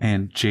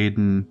 And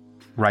Jaden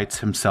writes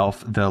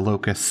himself, the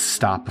locusts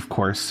stop, of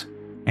course.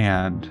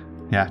 And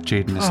yeah,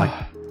 Jaden is like,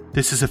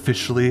 this is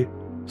officially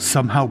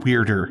somehow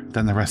weirder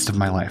than the rest of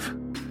my life.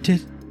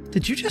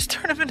 Did you just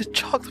turn him into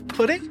chocolate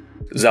pudding?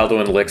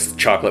 Zalduin licks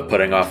chocolate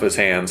pudding off his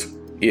hands.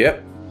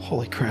 Yep.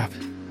 Holy crap.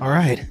 All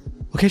right.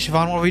 Okay,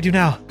 Siobhan, what do we do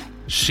now?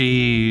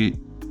 She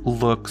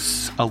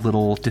looks a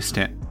little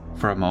distant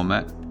for a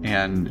moment,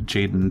 and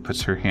Jaden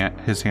puts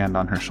his hand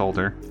on her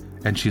shoulder,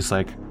 and she's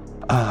like,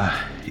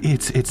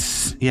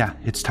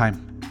 it's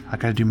time. I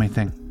gotta do my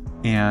thing.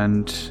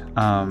 And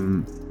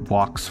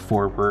walks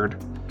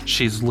forward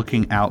She's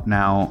looking out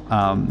now.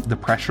 The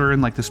pressure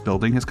in like this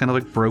building has kind of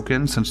like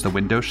broken since the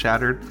window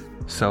shattered.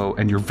 So,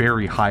 and you're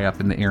very high up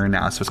in the air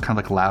now, so it's kind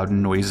of like loud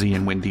and noisy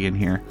and windy in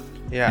here.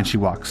 Yeah. And she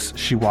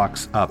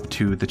walks up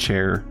to the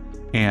chair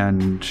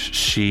and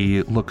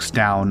she looks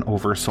down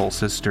over Soul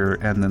Sister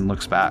and then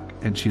looks back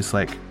and she's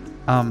like,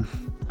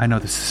 I know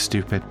this is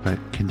stupid, but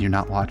can you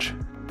not watch?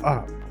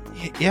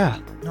 Yeah.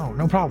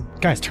 No problem.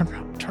 Guys, turn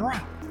around.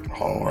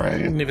 All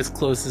right. Nivis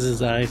closes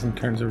his eyes and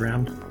turns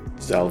around.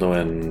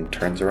 Zeldwin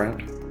turns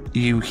around.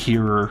 You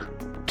hear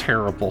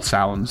terrible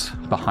sounds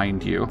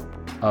behind you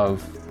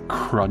of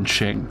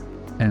crunching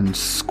and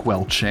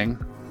squelching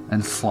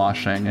and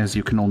sloshing, as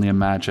you can only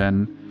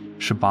imagine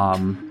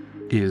Shabam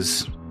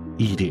is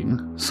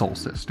eating Soul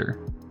Sister.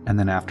 And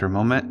then after a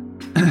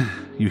moment,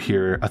 you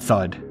hear a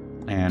thud,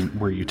 and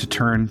were you to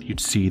turn, you'd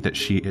see that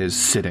she is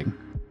sitting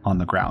on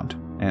the ground,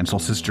 and Soul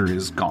Sister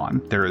is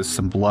gone. There is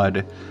some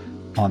blood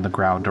on the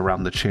ground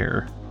around the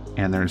chair,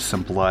 and there's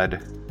some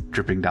blood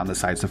dripping down the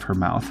sides of her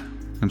mouth,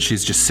 and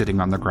she's just sitting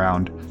on the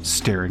ground,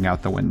 staring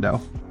out the window.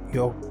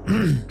 Yo,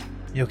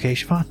 you okay,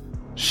 Siobhan?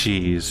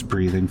 She's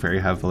breathing very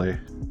heavily.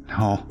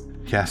 No,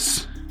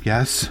 yes.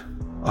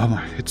 Oh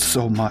my, it's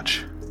so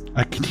much.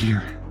 I can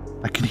hear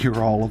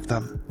all of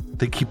them.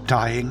 They keep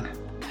dying.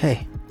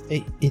 Hey,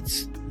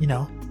 it's,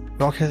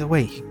 walk out of the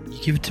way. You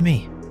give it to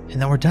me,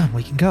 and then we're done.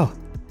 We can go.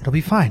 It'll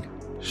be fine.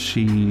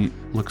 She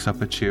looks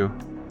up at you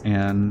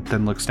and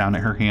then looks down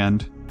at her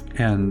hand,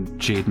 and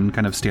Jaden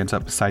kind of stands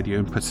up beside you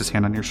and puts his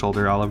hand on your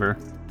shoulder, Oliver.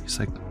 He's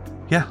like,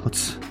 yeah,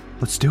 let's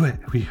do it.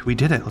 We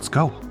did it. Let's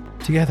go.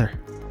 Together.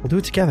 We'll do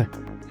it together.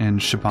 And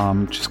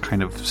Shabam just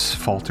kind of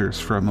falters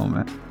for a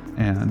moment,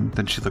 and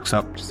then she looks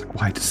up. She's like,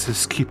 why does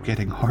this keep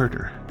getting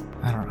harder?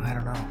 I don't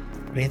know.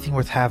 But anything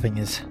worth having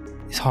is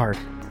hard,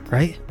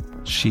 right?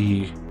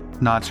 She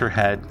nods her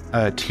head.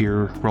 A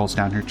tear rolls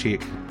down her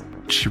cheek.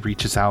 She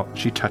reaches out.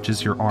 She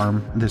touches your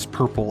arm. This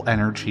purple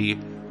energy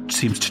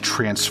seems to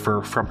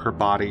transfer from her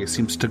body. It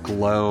seems to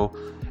glow.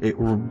 It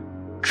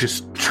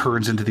just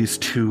turns into these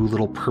two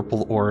little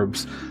purple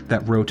orbs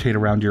that rotate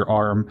around your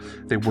arm.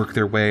 They work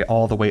their way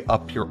all the way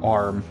up your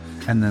arm,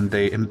 and then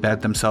they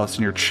embed themselves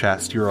in your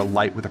chest. You're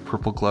alight with a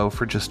purple glow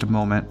for just a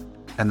moment,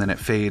 and then it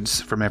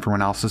fades from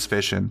everyone else's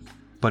vision.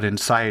 But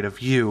inside of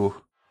you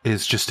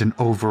is just an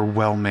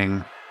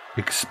overwhelming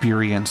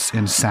experience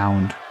in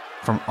sound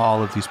from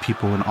all of these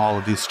people in all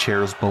of these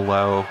chairs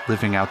below,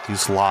 living out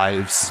these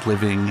lives,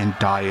 living and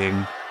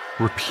dying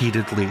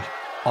repeatedly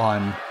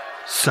on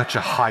such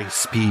a high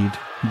speed.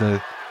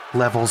 The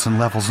levels and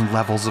levels and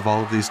levels of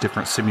all of these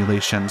different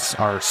simulations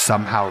are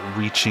somehow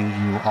reaching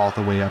you all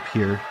the way up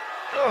here.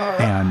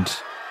 And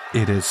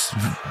it is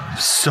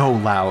so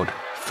loud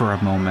for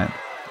a moment.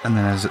 And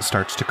then as it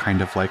starts to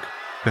kind of like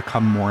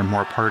become more and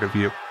more part of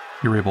you,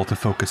 you're able to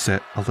focus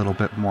it a little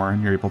bit more,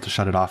 and you're able to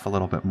shut it off a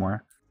little bit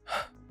more.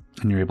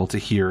 And you're able to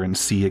hear and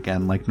see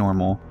again like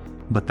normal.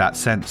 But that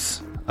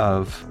sense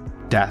of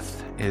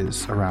death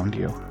is around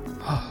you.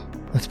 Oh,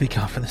 let's be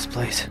gone from this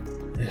place.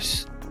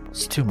 It's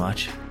too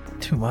much.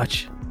 Too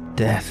much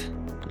death.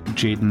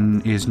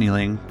 Jaden is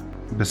kneeling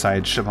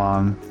beside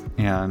Siobhan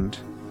and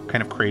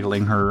kind of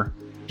cradling her.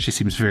 She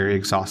seems very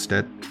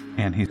exhausted,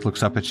 and he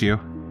looks up at you.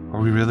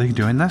 Are we really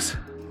doing this?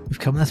 We've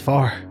come this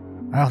far.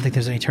 I don't think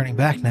there's any turning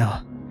back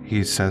now.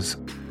 He says,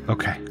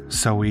 okay,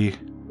 so we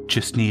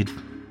just need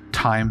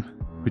time.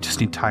 We just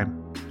need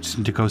time. We just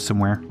need to go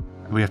somewhere.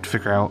 We have to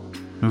figure out.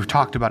 We've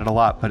talked about it a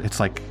lot, but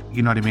it's like,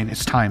 you know what I mean?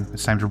 It's time.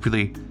 It's time to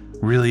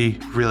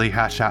really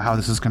hash out how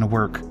this is going to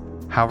work.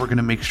 How we're going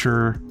to make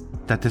sure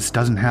that this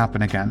doesn't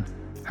happen again.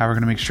 How we're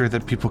going to make sure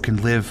that people can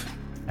live,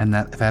 and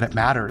that it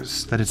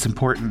matters, that it's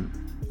important,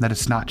 that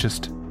it's not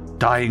just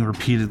dying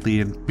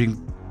repeatedly and being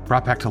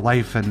brought back to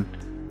life and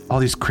all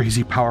these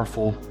crazy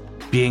powerful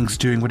beings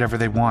doing whatever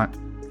they want.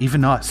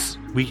 Even us.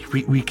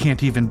 We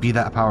can't even be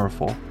that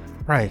powerful.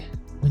 Right.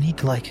 We need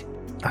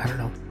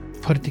to,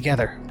 put it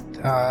together.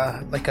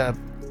 I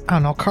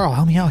don't know, Carl,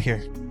 help me out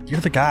here. You're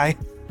the guy.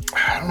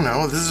 I don't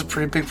know. This is a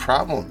pretty big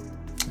problem.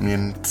 I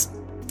mean,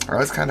 I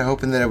was kind of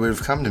hoping that it would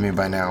have come to me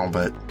by now,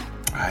 but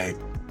I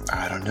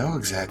don't know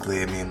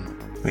exactly. I mean,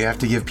 we have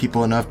to give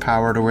people enough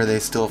power to where they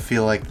still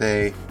feel like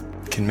they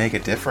can make a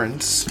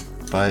difference,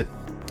 but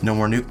no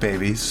more nuke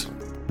babies.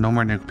 No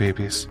more nuke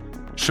babies.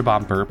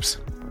 Shabam burps.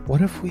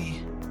 What if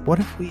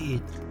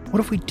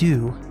we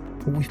do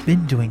what we've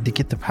been doing to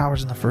get the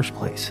powers in the first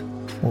place?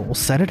 We'll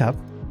set it up.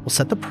 We'll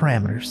set the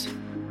parameters,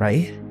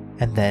 right?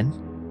 And then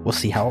we'll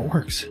see how it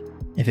works.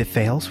 If it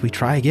fails, we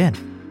try again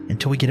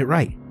until we get it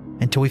right.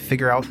 Until we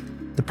figure out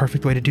the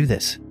perfect way to do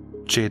this.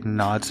 Jaden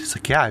nods. He's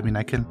like, yeah, I mean,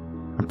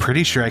 I'm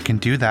pretty sure I can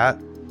do that.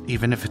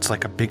 Even if it's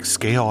like a big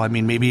scale. I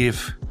mean, maybe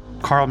if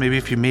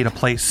you made a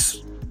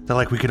place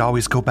that we could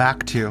always go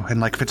back to,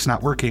 and if it's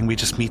not working, we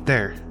just meet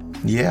there.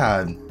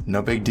 Yeah,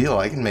 no big deal.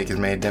 I can make as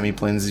many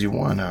demiplanes as you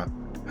want.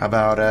 How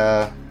about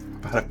a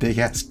big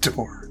ass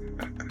door?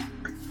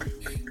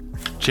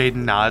 Jaden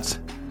nods.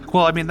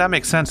 Well, I mean, that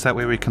makes sense. That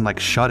way we can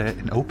shut it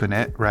and open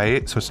it,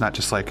 right? So it's not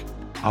just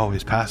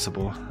always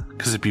passable.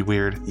 Because it'd be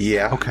weird.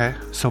 Yeah. Okay,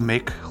 so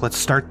let's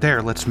start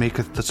there. Let's make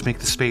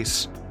the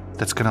space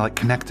that's gonna like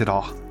connect it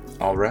all.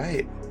 All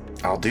right.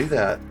 I'll do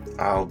that.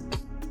 I'll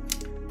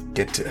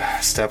get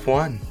to step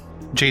 1.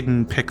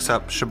 Jaden picks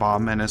up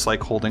Shabam and is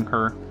like holding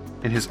her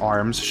in his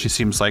arms. She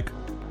seems like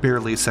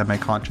barely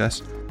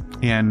semi-conscious.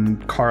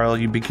 And Carl,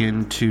 you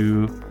begin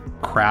to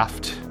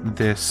craft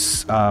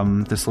this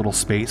little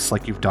space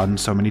like you've done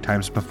so many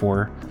times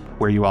before,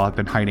 where you all have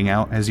been hiding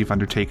out as you've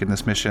undertaken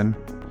this mission.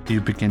 You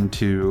begin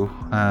to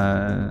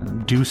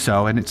do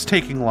so, and it's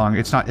taking long.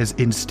 It's not as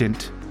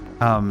instant,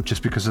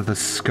 just because of the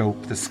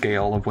scope, the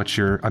scale of what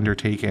you're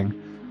undertaking.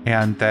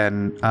 And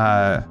then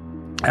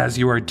as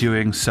you are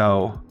doing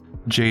so,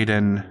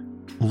 Jaden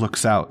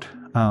looks out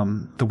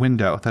the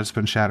window that has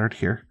been shattered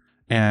here,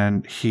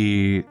 and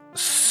he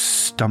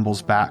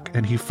stumbles back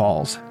and he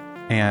falls,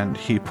 and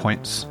he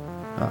points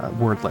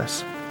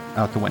wordless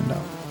out the window.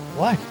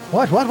 What?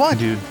 What?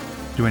 Do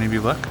any of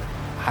you look?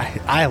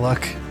 I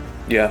look.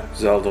 Yeah,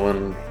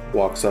 Zeldwin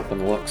walks up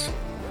and looks.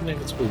 I think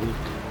it's weird.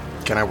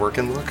 Can I work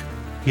and look?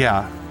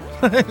 Yeah.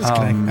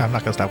 I'm not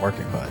gonna stop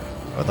working, but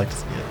I would like to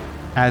see it.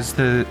 As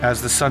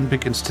the sun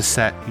begins to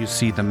set, you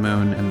see the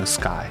moon in the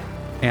sky.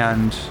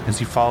 And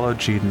as you follow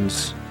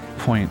Jaden's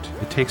point,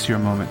 it takes you a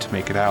moment to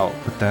make it out,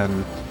 but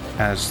then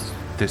as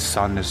this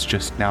sun is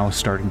just now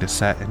starting to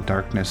set and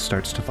darkness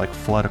starts to like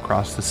flood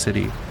across the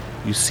city,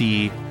 you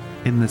see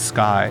in the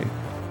sky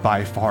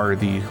by far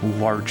the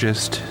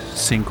largest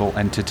single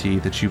entity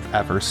that you've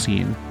ever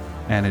seen.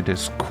 And it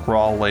is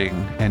crawling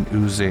and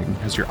oozing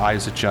as your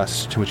eyes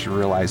adjust to what you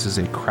realize is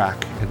a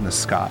crack in the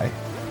sky.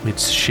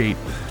 Its shape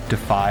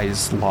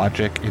defies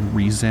logic and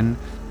reason.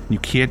 You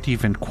can't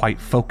even quite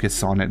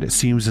focus on it. It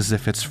seems as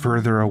if it's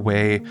further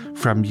away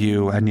from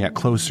you and yet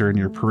closer in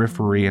your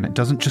periphery, and it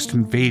doesn't just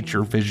invade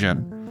your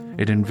vision.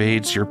 It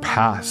invades your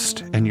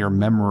past and your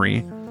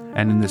memory.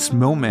 And in this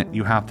moment,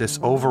 you have this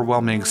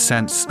overwhelming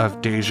sense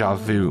of deja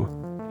vu.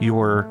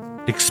 You're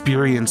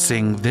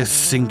experiencing this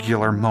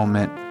singular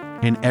moment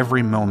in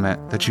every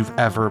moment that you've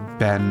ever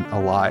been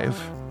alive.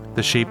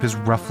 The shape is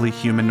roughly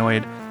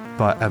humanoid,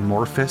 but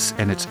amorphous,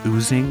 and it's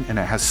oozing, and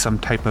it has some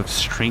type of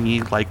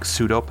stringy like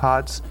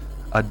pseudopods.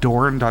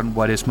 Adorned on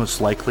what is most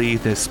likely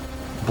this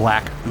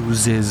black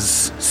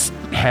ooze's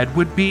head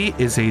would be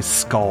is a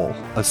skull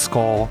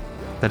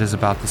that is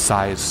about the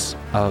size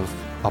of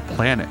a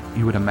planet,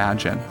 you would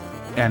imagine.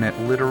 And it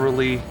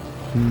literally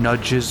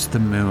nudges the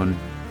moon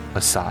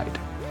aside.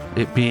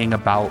 It being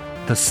about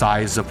the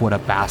size of what a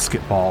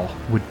basketball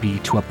would be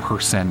to a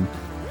person,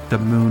 the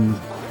moon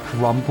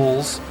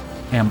crumbles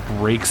and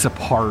breaks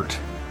apart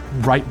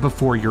right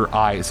before your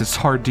eyes. It's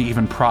hard to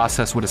even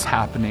process what is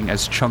happening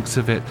as chunks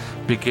of it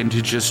begin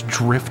to just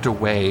drift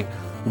away,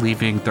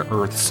 leaving the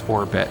Earth's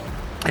orbit.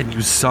 And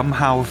you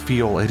somehow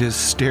feel it is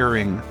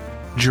staring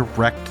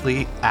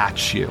directly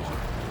at you.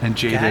 And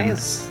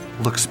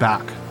Jaden looks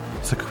back.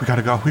 It's like, we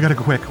gotta go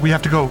quick. We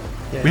have to go.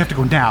 Yeah. We have to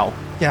go now.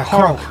 Yeah,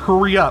 Carl,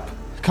 hurry up.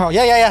 Carl,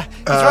 yeah.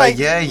 That's right.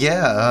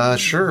 Yeah,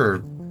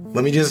 sure.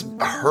 Let me just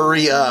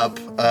hurry up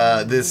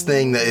this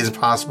thing that is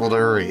possible to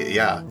hurry.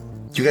 Yeah.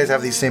 Do you guys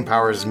have these same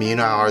powers as me? You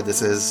know how hard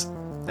this is?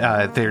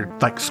 They're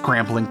like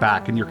scrambling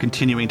back, and you're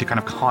continuing to kind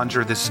of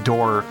conjure this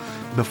door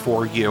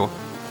before you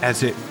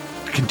as it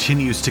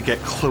continues to get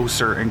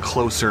closer and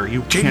closer.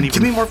 You can't even...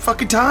 Give me more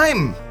fucking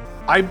time!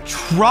 I'm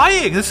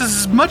trying! This is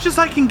as much as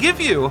I can give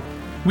you!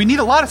 We need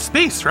a lot of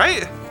space,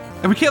 right?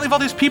 And we can't leave all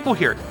these people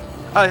here.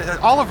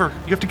 Oliver,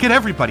 you have to get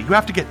everybody. You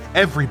have to get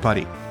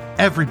everybody.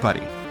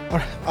 Everybody. All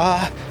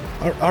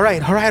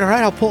right.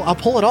 I'll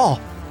pull it all.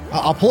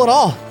 I'll pull it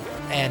all.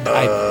 And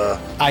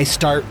I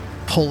start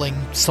pulling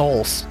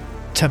souls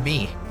to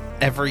me.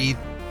 Every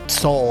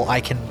soul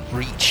I can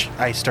reach,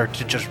 I start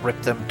to just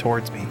rip them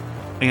towards me.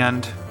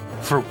 And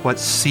for what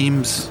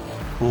seems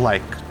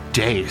like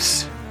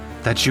days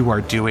that you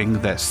are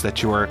doing this,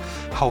 that you are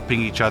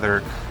helping each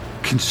other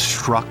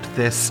construct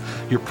this,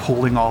 you're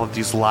pulling all of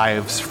these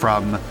lives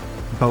from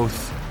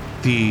both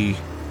the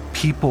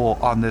people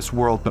on this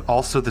world, but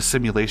also the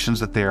simulations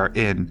that they are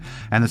in,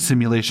 and the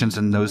simulations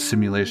in those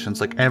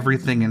simulations, like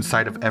everything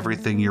inside of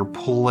everything, you're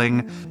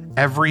pulling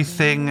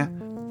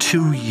everything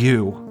to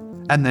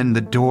you. And then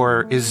the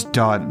door is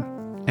done,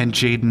 and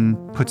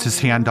Jaden puts his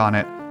hand on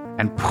it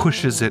and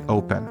pushes it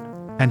open.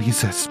 And he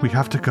says, we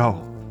have to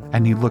go.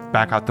 And you look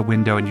back out the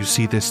window and you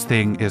see this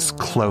thing is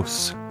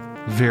close,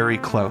 very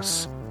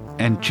close.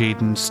 And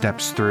Jaden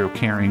steps through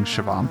carrying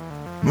Shivam.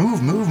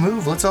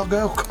 Move. Let's all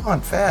go. Come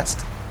on,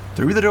 fast.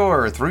 Through the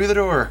door.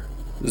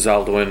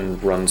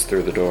 Zeldwin runs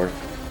through the door.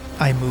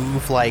 I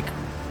move like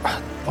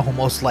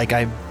almost like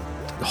I'm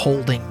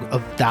holding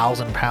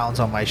 1,000 pounds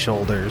on my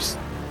shoulders.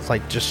 It's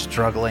like just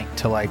struggling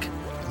to like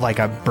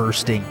I'm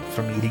bursting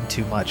from eating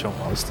too much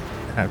almost.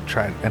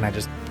 And I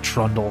just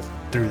trundle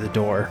through the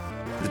door.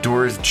 The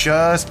door is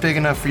just big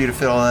enough for you to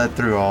fit all that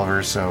through,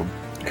 Oliver, so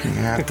you're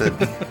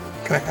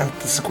gonna have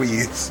to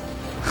squeeze.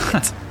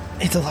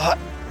 It's a lot.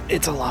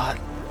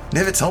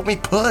 Nivitz, help me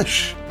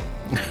push.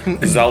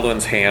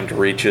 Zeldwin's hand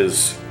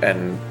reaches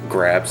and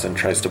grabs and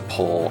tries to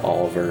pull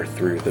Oliver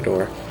through the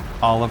door.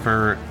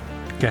 Oliver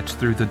gets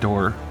through the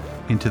door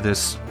into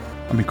this.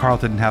 I mean, Carl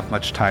didn't have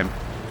much time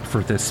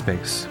for this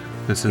space.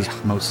 This is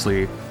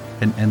mostly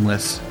an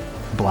endless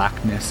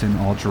blackness in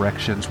all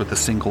directions with a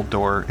single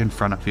door in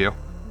front of you.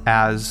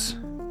 As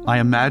I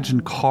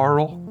imagine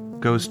Carl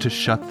goes to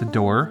shut the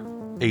door,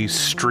 a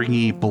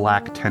stringy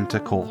black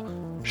tentacle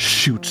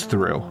shoots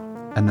through,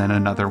 and then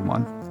another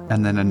one,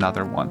 and then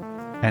another one.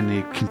 And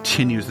it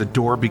continues. The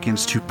door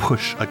begins to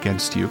push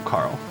against you,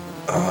 Carl.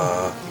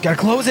 Gotta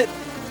close it.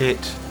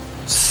 It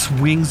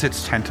swings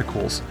its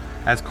tentacles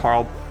as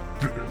Carl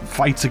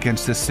fights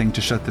against this thing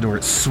to shut the door.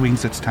 It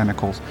swings its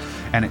tentacles,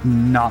 and it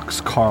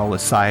knocks Carl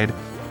aside.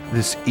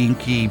 This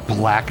inky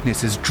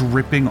blackness is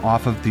dripping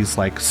off of these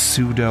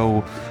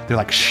they're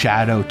like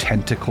shadow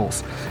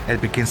tentacles. And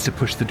it begins to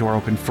push the door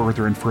open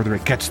further and further.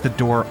 It gets the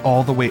door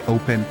all the way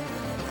open.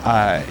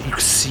 You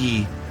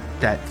see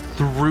that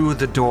through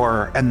the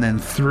door and then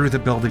through the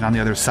building on the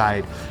other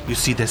side, you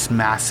see this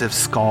massive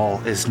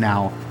skull is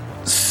now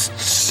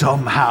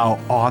somehow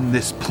on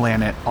this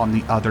planet on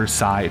the other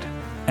side.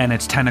 And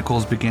its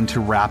tentacles begin to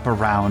wrap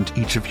around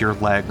each of your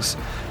legs.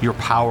 Your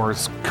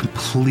power's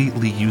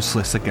completely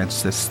useless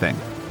against this thing.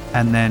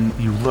 And then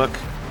you look,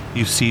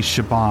 you see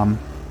Shabam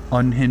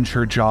unhinge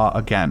her jaw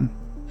again.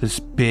 This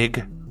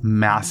big,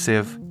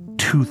 massive,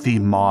 toothy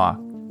maw,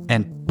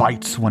 and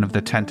bites one of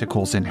the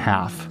tentacles in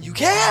half. You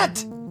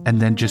can't! And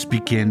then just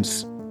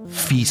begins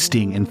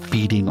feasting and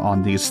feeding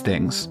on these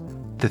things.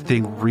 The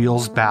thing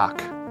reels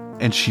back,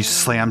 and she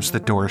slams the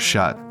door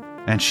shut,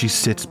 and she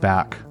sits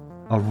back,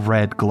 a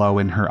red glow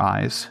in her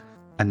eyes,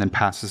 and then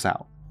passes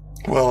out.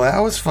 Well, that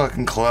was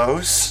fucking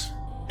close.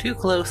 Too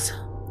close.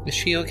 Is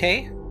she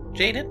okay,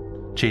 Jaden?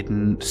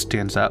 Jaden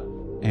stands up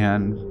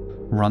and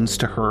runs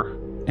to her,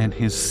 and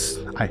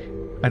I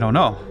don't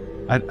know.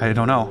 I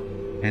don't know.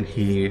 And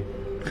he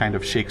kind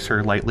of shakes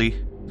her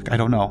lightly. I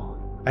don't know.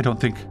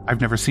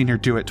 I've never seen her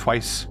do it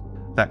twice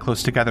that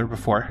close together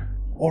before.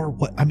 Or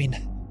what? I mean,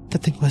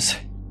 that thing was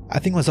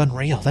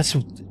unreal.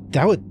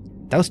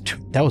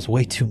 That was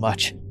way too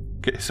much.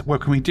 Okay, so what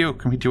can we do?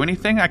 Can we do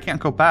anything? I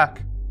can't go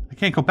back. I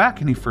can't go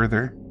back any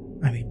further.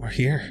 I mean, we're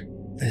here.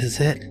 This is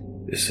it.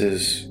 This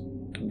is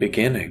the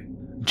beginning.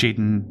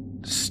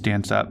 Jaden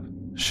stands up.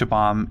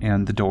 Shabam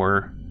and the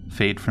door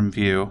fade from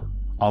view.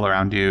 All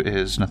around you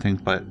is nothing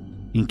but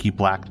inky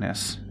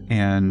blackness.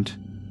 And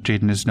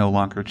Jaden is no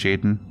longer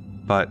Jaden,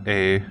 but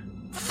a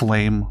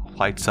flame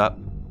lights up,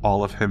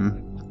 all of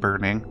him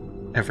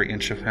burning, every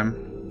inch of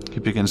him.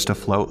 He begins to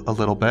float a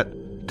little bit.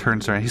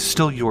 Turns around. He's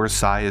still your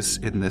size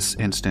in this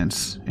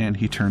instance, and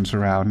he turns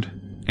around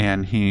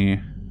and he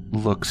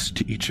looks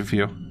to each of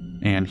you,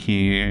 and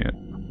he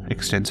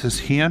extends his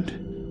hand.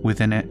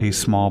 Within it, a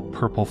small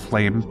purple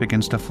flame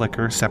begins to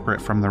flicker,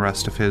 separate from the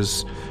rest of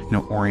his,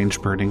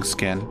 orange burning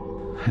skin.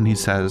 And he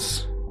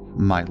says,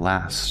 "My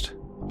last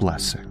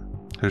blessing.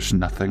 There's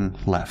nothing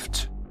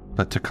left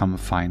but to come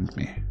find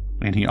me."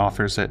 And he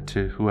offers it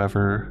to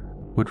whoever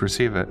would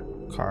receive it.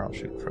 Carl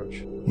should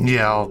approach.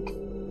 Yeah,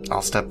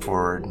 I'll step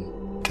forward.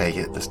 Take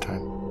it this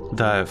time.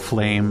 The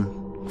flame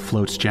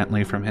floats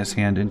gently from his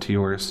hand into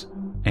yours,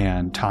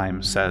 and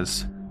time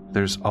says,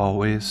 "There's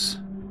always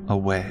a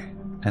way."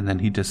 And then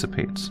he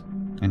dissipates,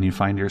 and you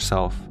find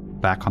yourself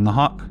back on the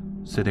Hawk,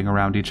 sitting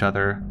around each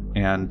other,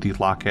 and the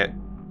locket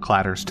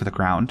clatters to the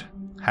ground,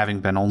 having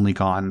been only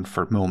gone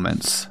for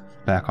moments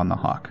back on the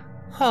Hawk.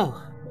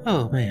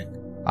 Oh man.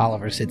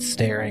 Oliver sits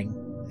staring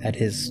at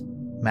his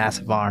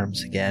massive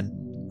arms again.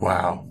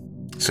 Wow.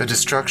 So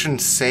destruction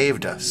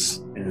saved us.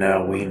 And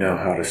now we know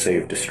how to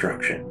save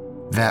destruction.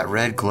 That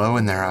red glow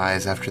in their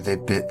eyes after they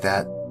bit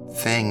that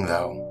thing,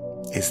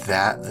 though, is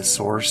that the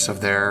source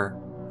of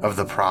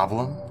the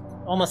problem?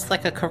 Almost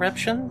like a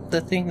corruption,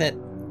 the thing that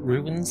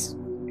ruins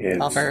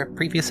all of our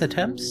previous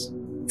attempts?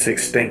 It's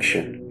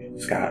extinction.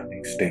 She's got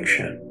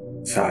extinction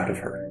inside of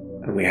her,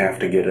 and we have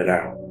to get it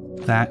out.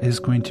 That is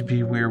going to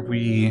be where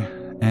we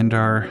end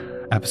our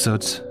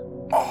episodes.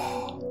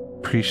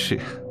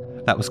 Appreciate.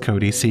 That was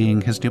Cody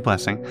seeing his new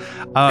blessing.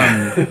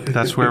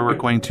 That's where we're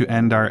going to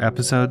end our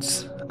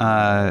episodes.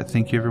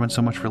 Thank you everyone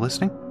so much for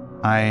listening.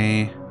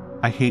 I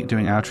hate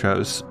doing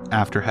outros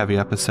after heavy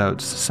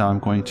episodes, so I'm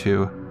going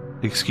to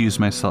excuse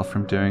myself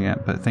from doing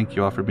it. But thank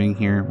you all for being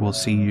here. We'll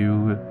see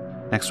you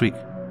next week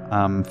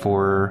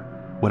for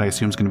what I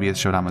assume is going to be a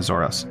showdown with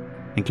Zoros.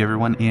 Thank you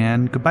everyone,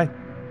 and goodbye.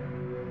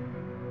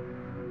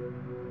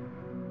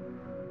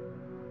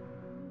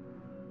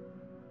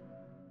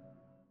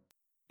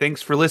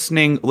 Thanks for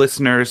listening,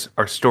 listeners.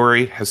 Our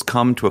story has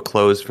come to a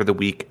close for the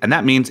week, and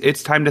that means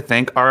it's time to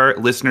thank our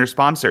listener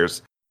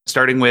sponsors,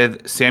 starting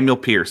with Samuel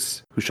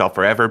Pierce, who shall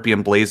forever be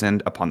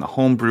emblazoned upon the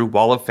Homebrew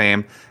Wall of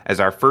Fame as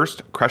our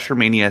first Crusher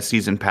Mania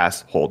Season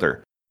Pass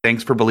holder.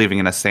 Thanks for believing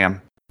in us,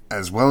 Sam.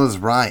 As well as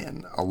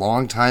Ryan, a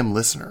longtime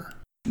listener.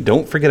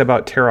 Don't forget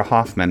about Tara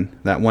Hoffman,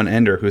 that one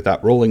ender who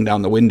thought rolling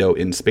down the window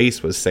in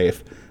space was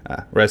safe.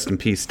 Rest in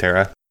peace,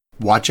 Tara.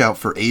 Watch out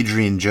for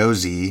Adrian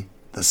Josie,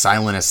 the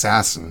silent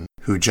assassin,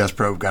 who just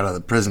broke out of the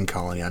prison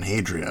colony on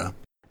Hadria.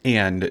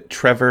 And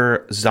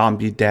Trevor,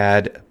 Zombie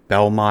Dad,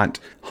 Belmont,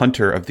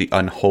 Hunter of the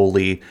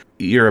Unholy.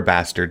 You're a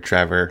bastard,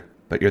 Trevor.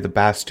 but you're the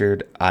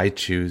bastard I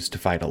choose to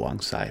fight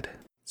alongside.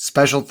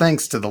 Special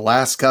thanks to the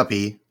last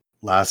guppy,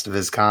 last of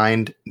his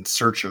kind, in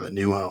search of a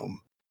new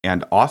home.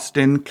 And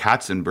Austin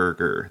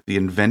Katzenberger, the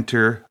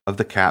inventor of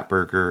the cat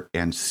burger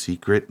and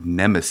secret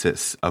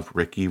nemesis of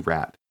Ricky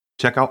Rat.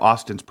 Check out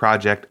Austin's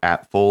project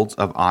at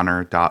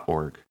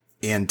foldsofhonor.org.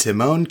 And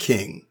Timon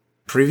King,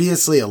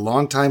 previously a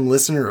longtime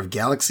listener of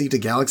Galaxy to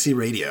Galaxy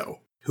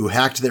Radio, who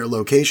hacked their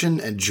location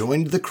and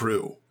joined the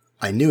crew.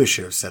 I knew I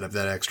should have set up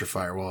that extra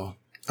firewall.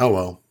 Oh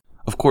well.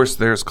 Of course,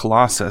 there's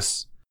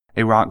Colossus,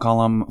 a rock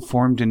golem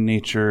formed in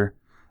nature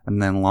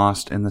and then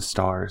lost in the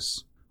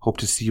stars. Hope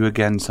to see you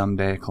again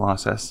someday,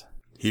 Colossus.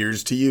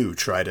 Here's to you,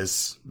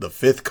 Tritus, the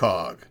fifth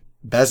cog.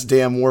 Best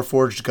damn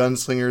Warforged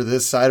gunslinger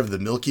this side of the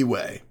Milky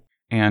Way.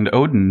 And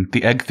Odin,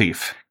 the egg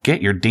thief.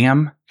 Get your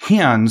damn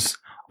hands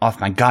off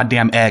my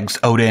goddamn eggs,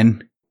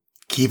 Odin.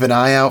 Keep an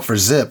eye out for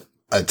Zip,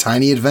 a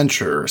tiny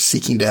adventurer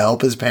seeking to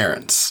help his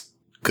parents.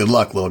 Good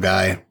luck, little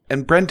guy.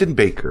 And Brendan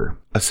Baker,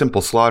 a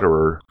simple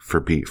slaughterer for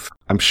beef.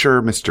 I'm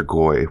sure Mr.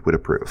 Goy would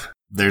approve.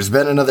 There's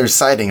been another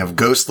sighting of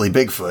ghostly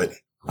Bigfoot,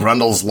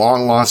 Grundle's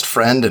long-lost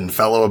friend and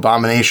fellow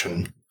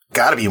abomination.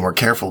 Gotta be more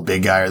careful,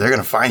 big guy, or they're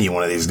gonna find you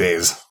one of these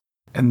days.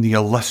 And the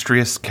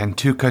illustrious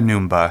Kantuka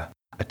Numba,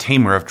 a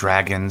tamer of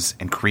dragons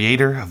and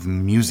creator of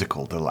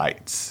musical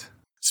delights.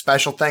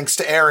 Special thanks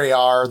to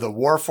Ariar, the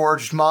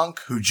Warforged monk,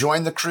 who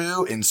joined the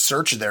crew in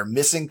search of their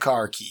missing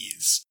car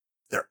keys.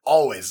 They're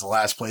always the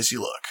last place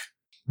you look.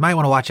 Might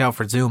want to watch out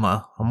for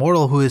Zuma, a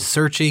mortal who is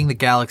searching the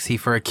galaxy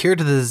for a cure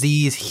to the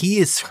disease he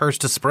is cursed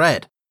to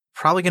spread.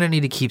 Probably going to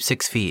need to keep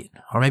 6 feet,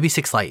 or maybe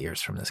 6 light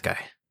years from this guy.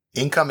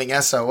 Incoming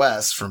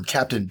SOS from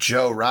Captain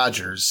Joe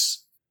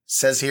Rogers.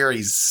 Says here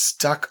he's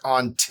stuck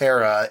on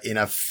Terra in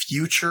a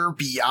future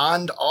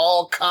beyond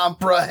all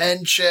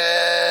comprehension.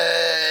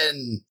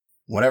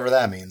 Whatever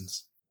that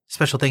means.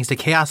 Special thanks to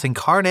Chaos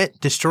Incarnate,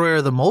 destroyer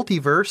of the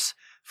multiverse,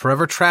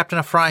 forever trapped in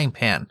a frying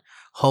pan.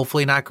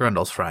 Hopefully not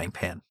Grundle's frying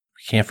pan.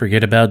 We can't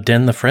forget about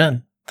Den the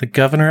Friend, the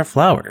governor of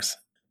flowers.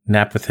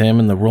 Nap with him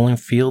in the rolling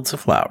fields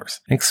of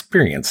flowers.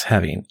 Experience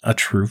having a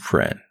true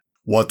friend.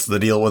 What's the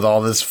deal with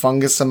all this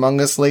fungus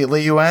among us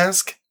lately, you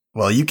ask?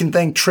 Well, you can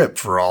thank Trip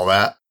for all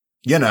that.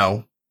 You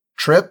know,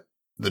 Trip,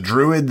 the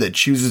druid that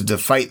chooses to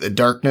fight the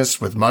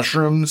darkness with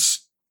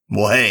mushrooms.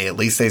 Well, hey, at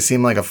least they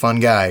seem like a fun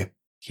guy.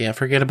 Can't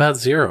forget about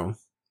Zero,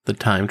 the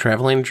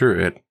time-traveling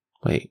druid.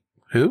 Wait,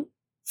 who?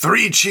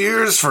 3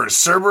 cheers for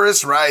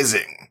Cerberus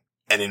Rising,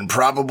 an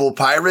improbable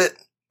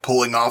pirate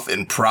pulling off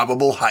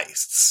improbable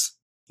heists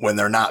when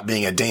they're not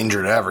being a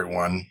danger to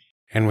everyone.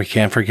 And we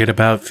can't forget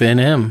about Finn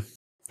M,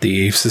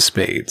 the ace of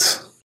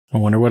spades. I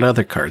wonder what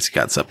other cards he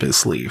got up his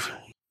sleeve.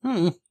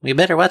 We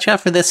better watch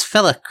out for this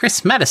fella,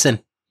 Chris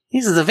Madison.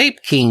 He's the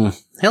vape king.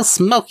 He'll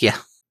smoke ya.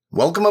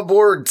 Welcome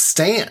aboard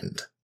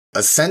Stand,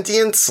 a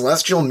sentient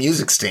celestial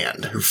music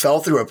stand who fell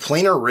through a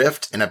planar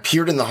rift and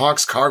appeared in the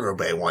Hawk's cargo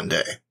bay one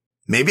day.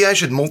 Maybe I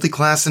should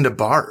multi-class into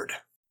Bard.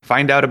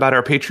 Find out about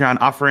our Patreon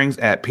offerings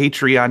at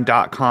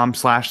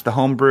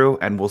patreon.com/thehomebrew,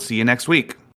 and we'll see you next week.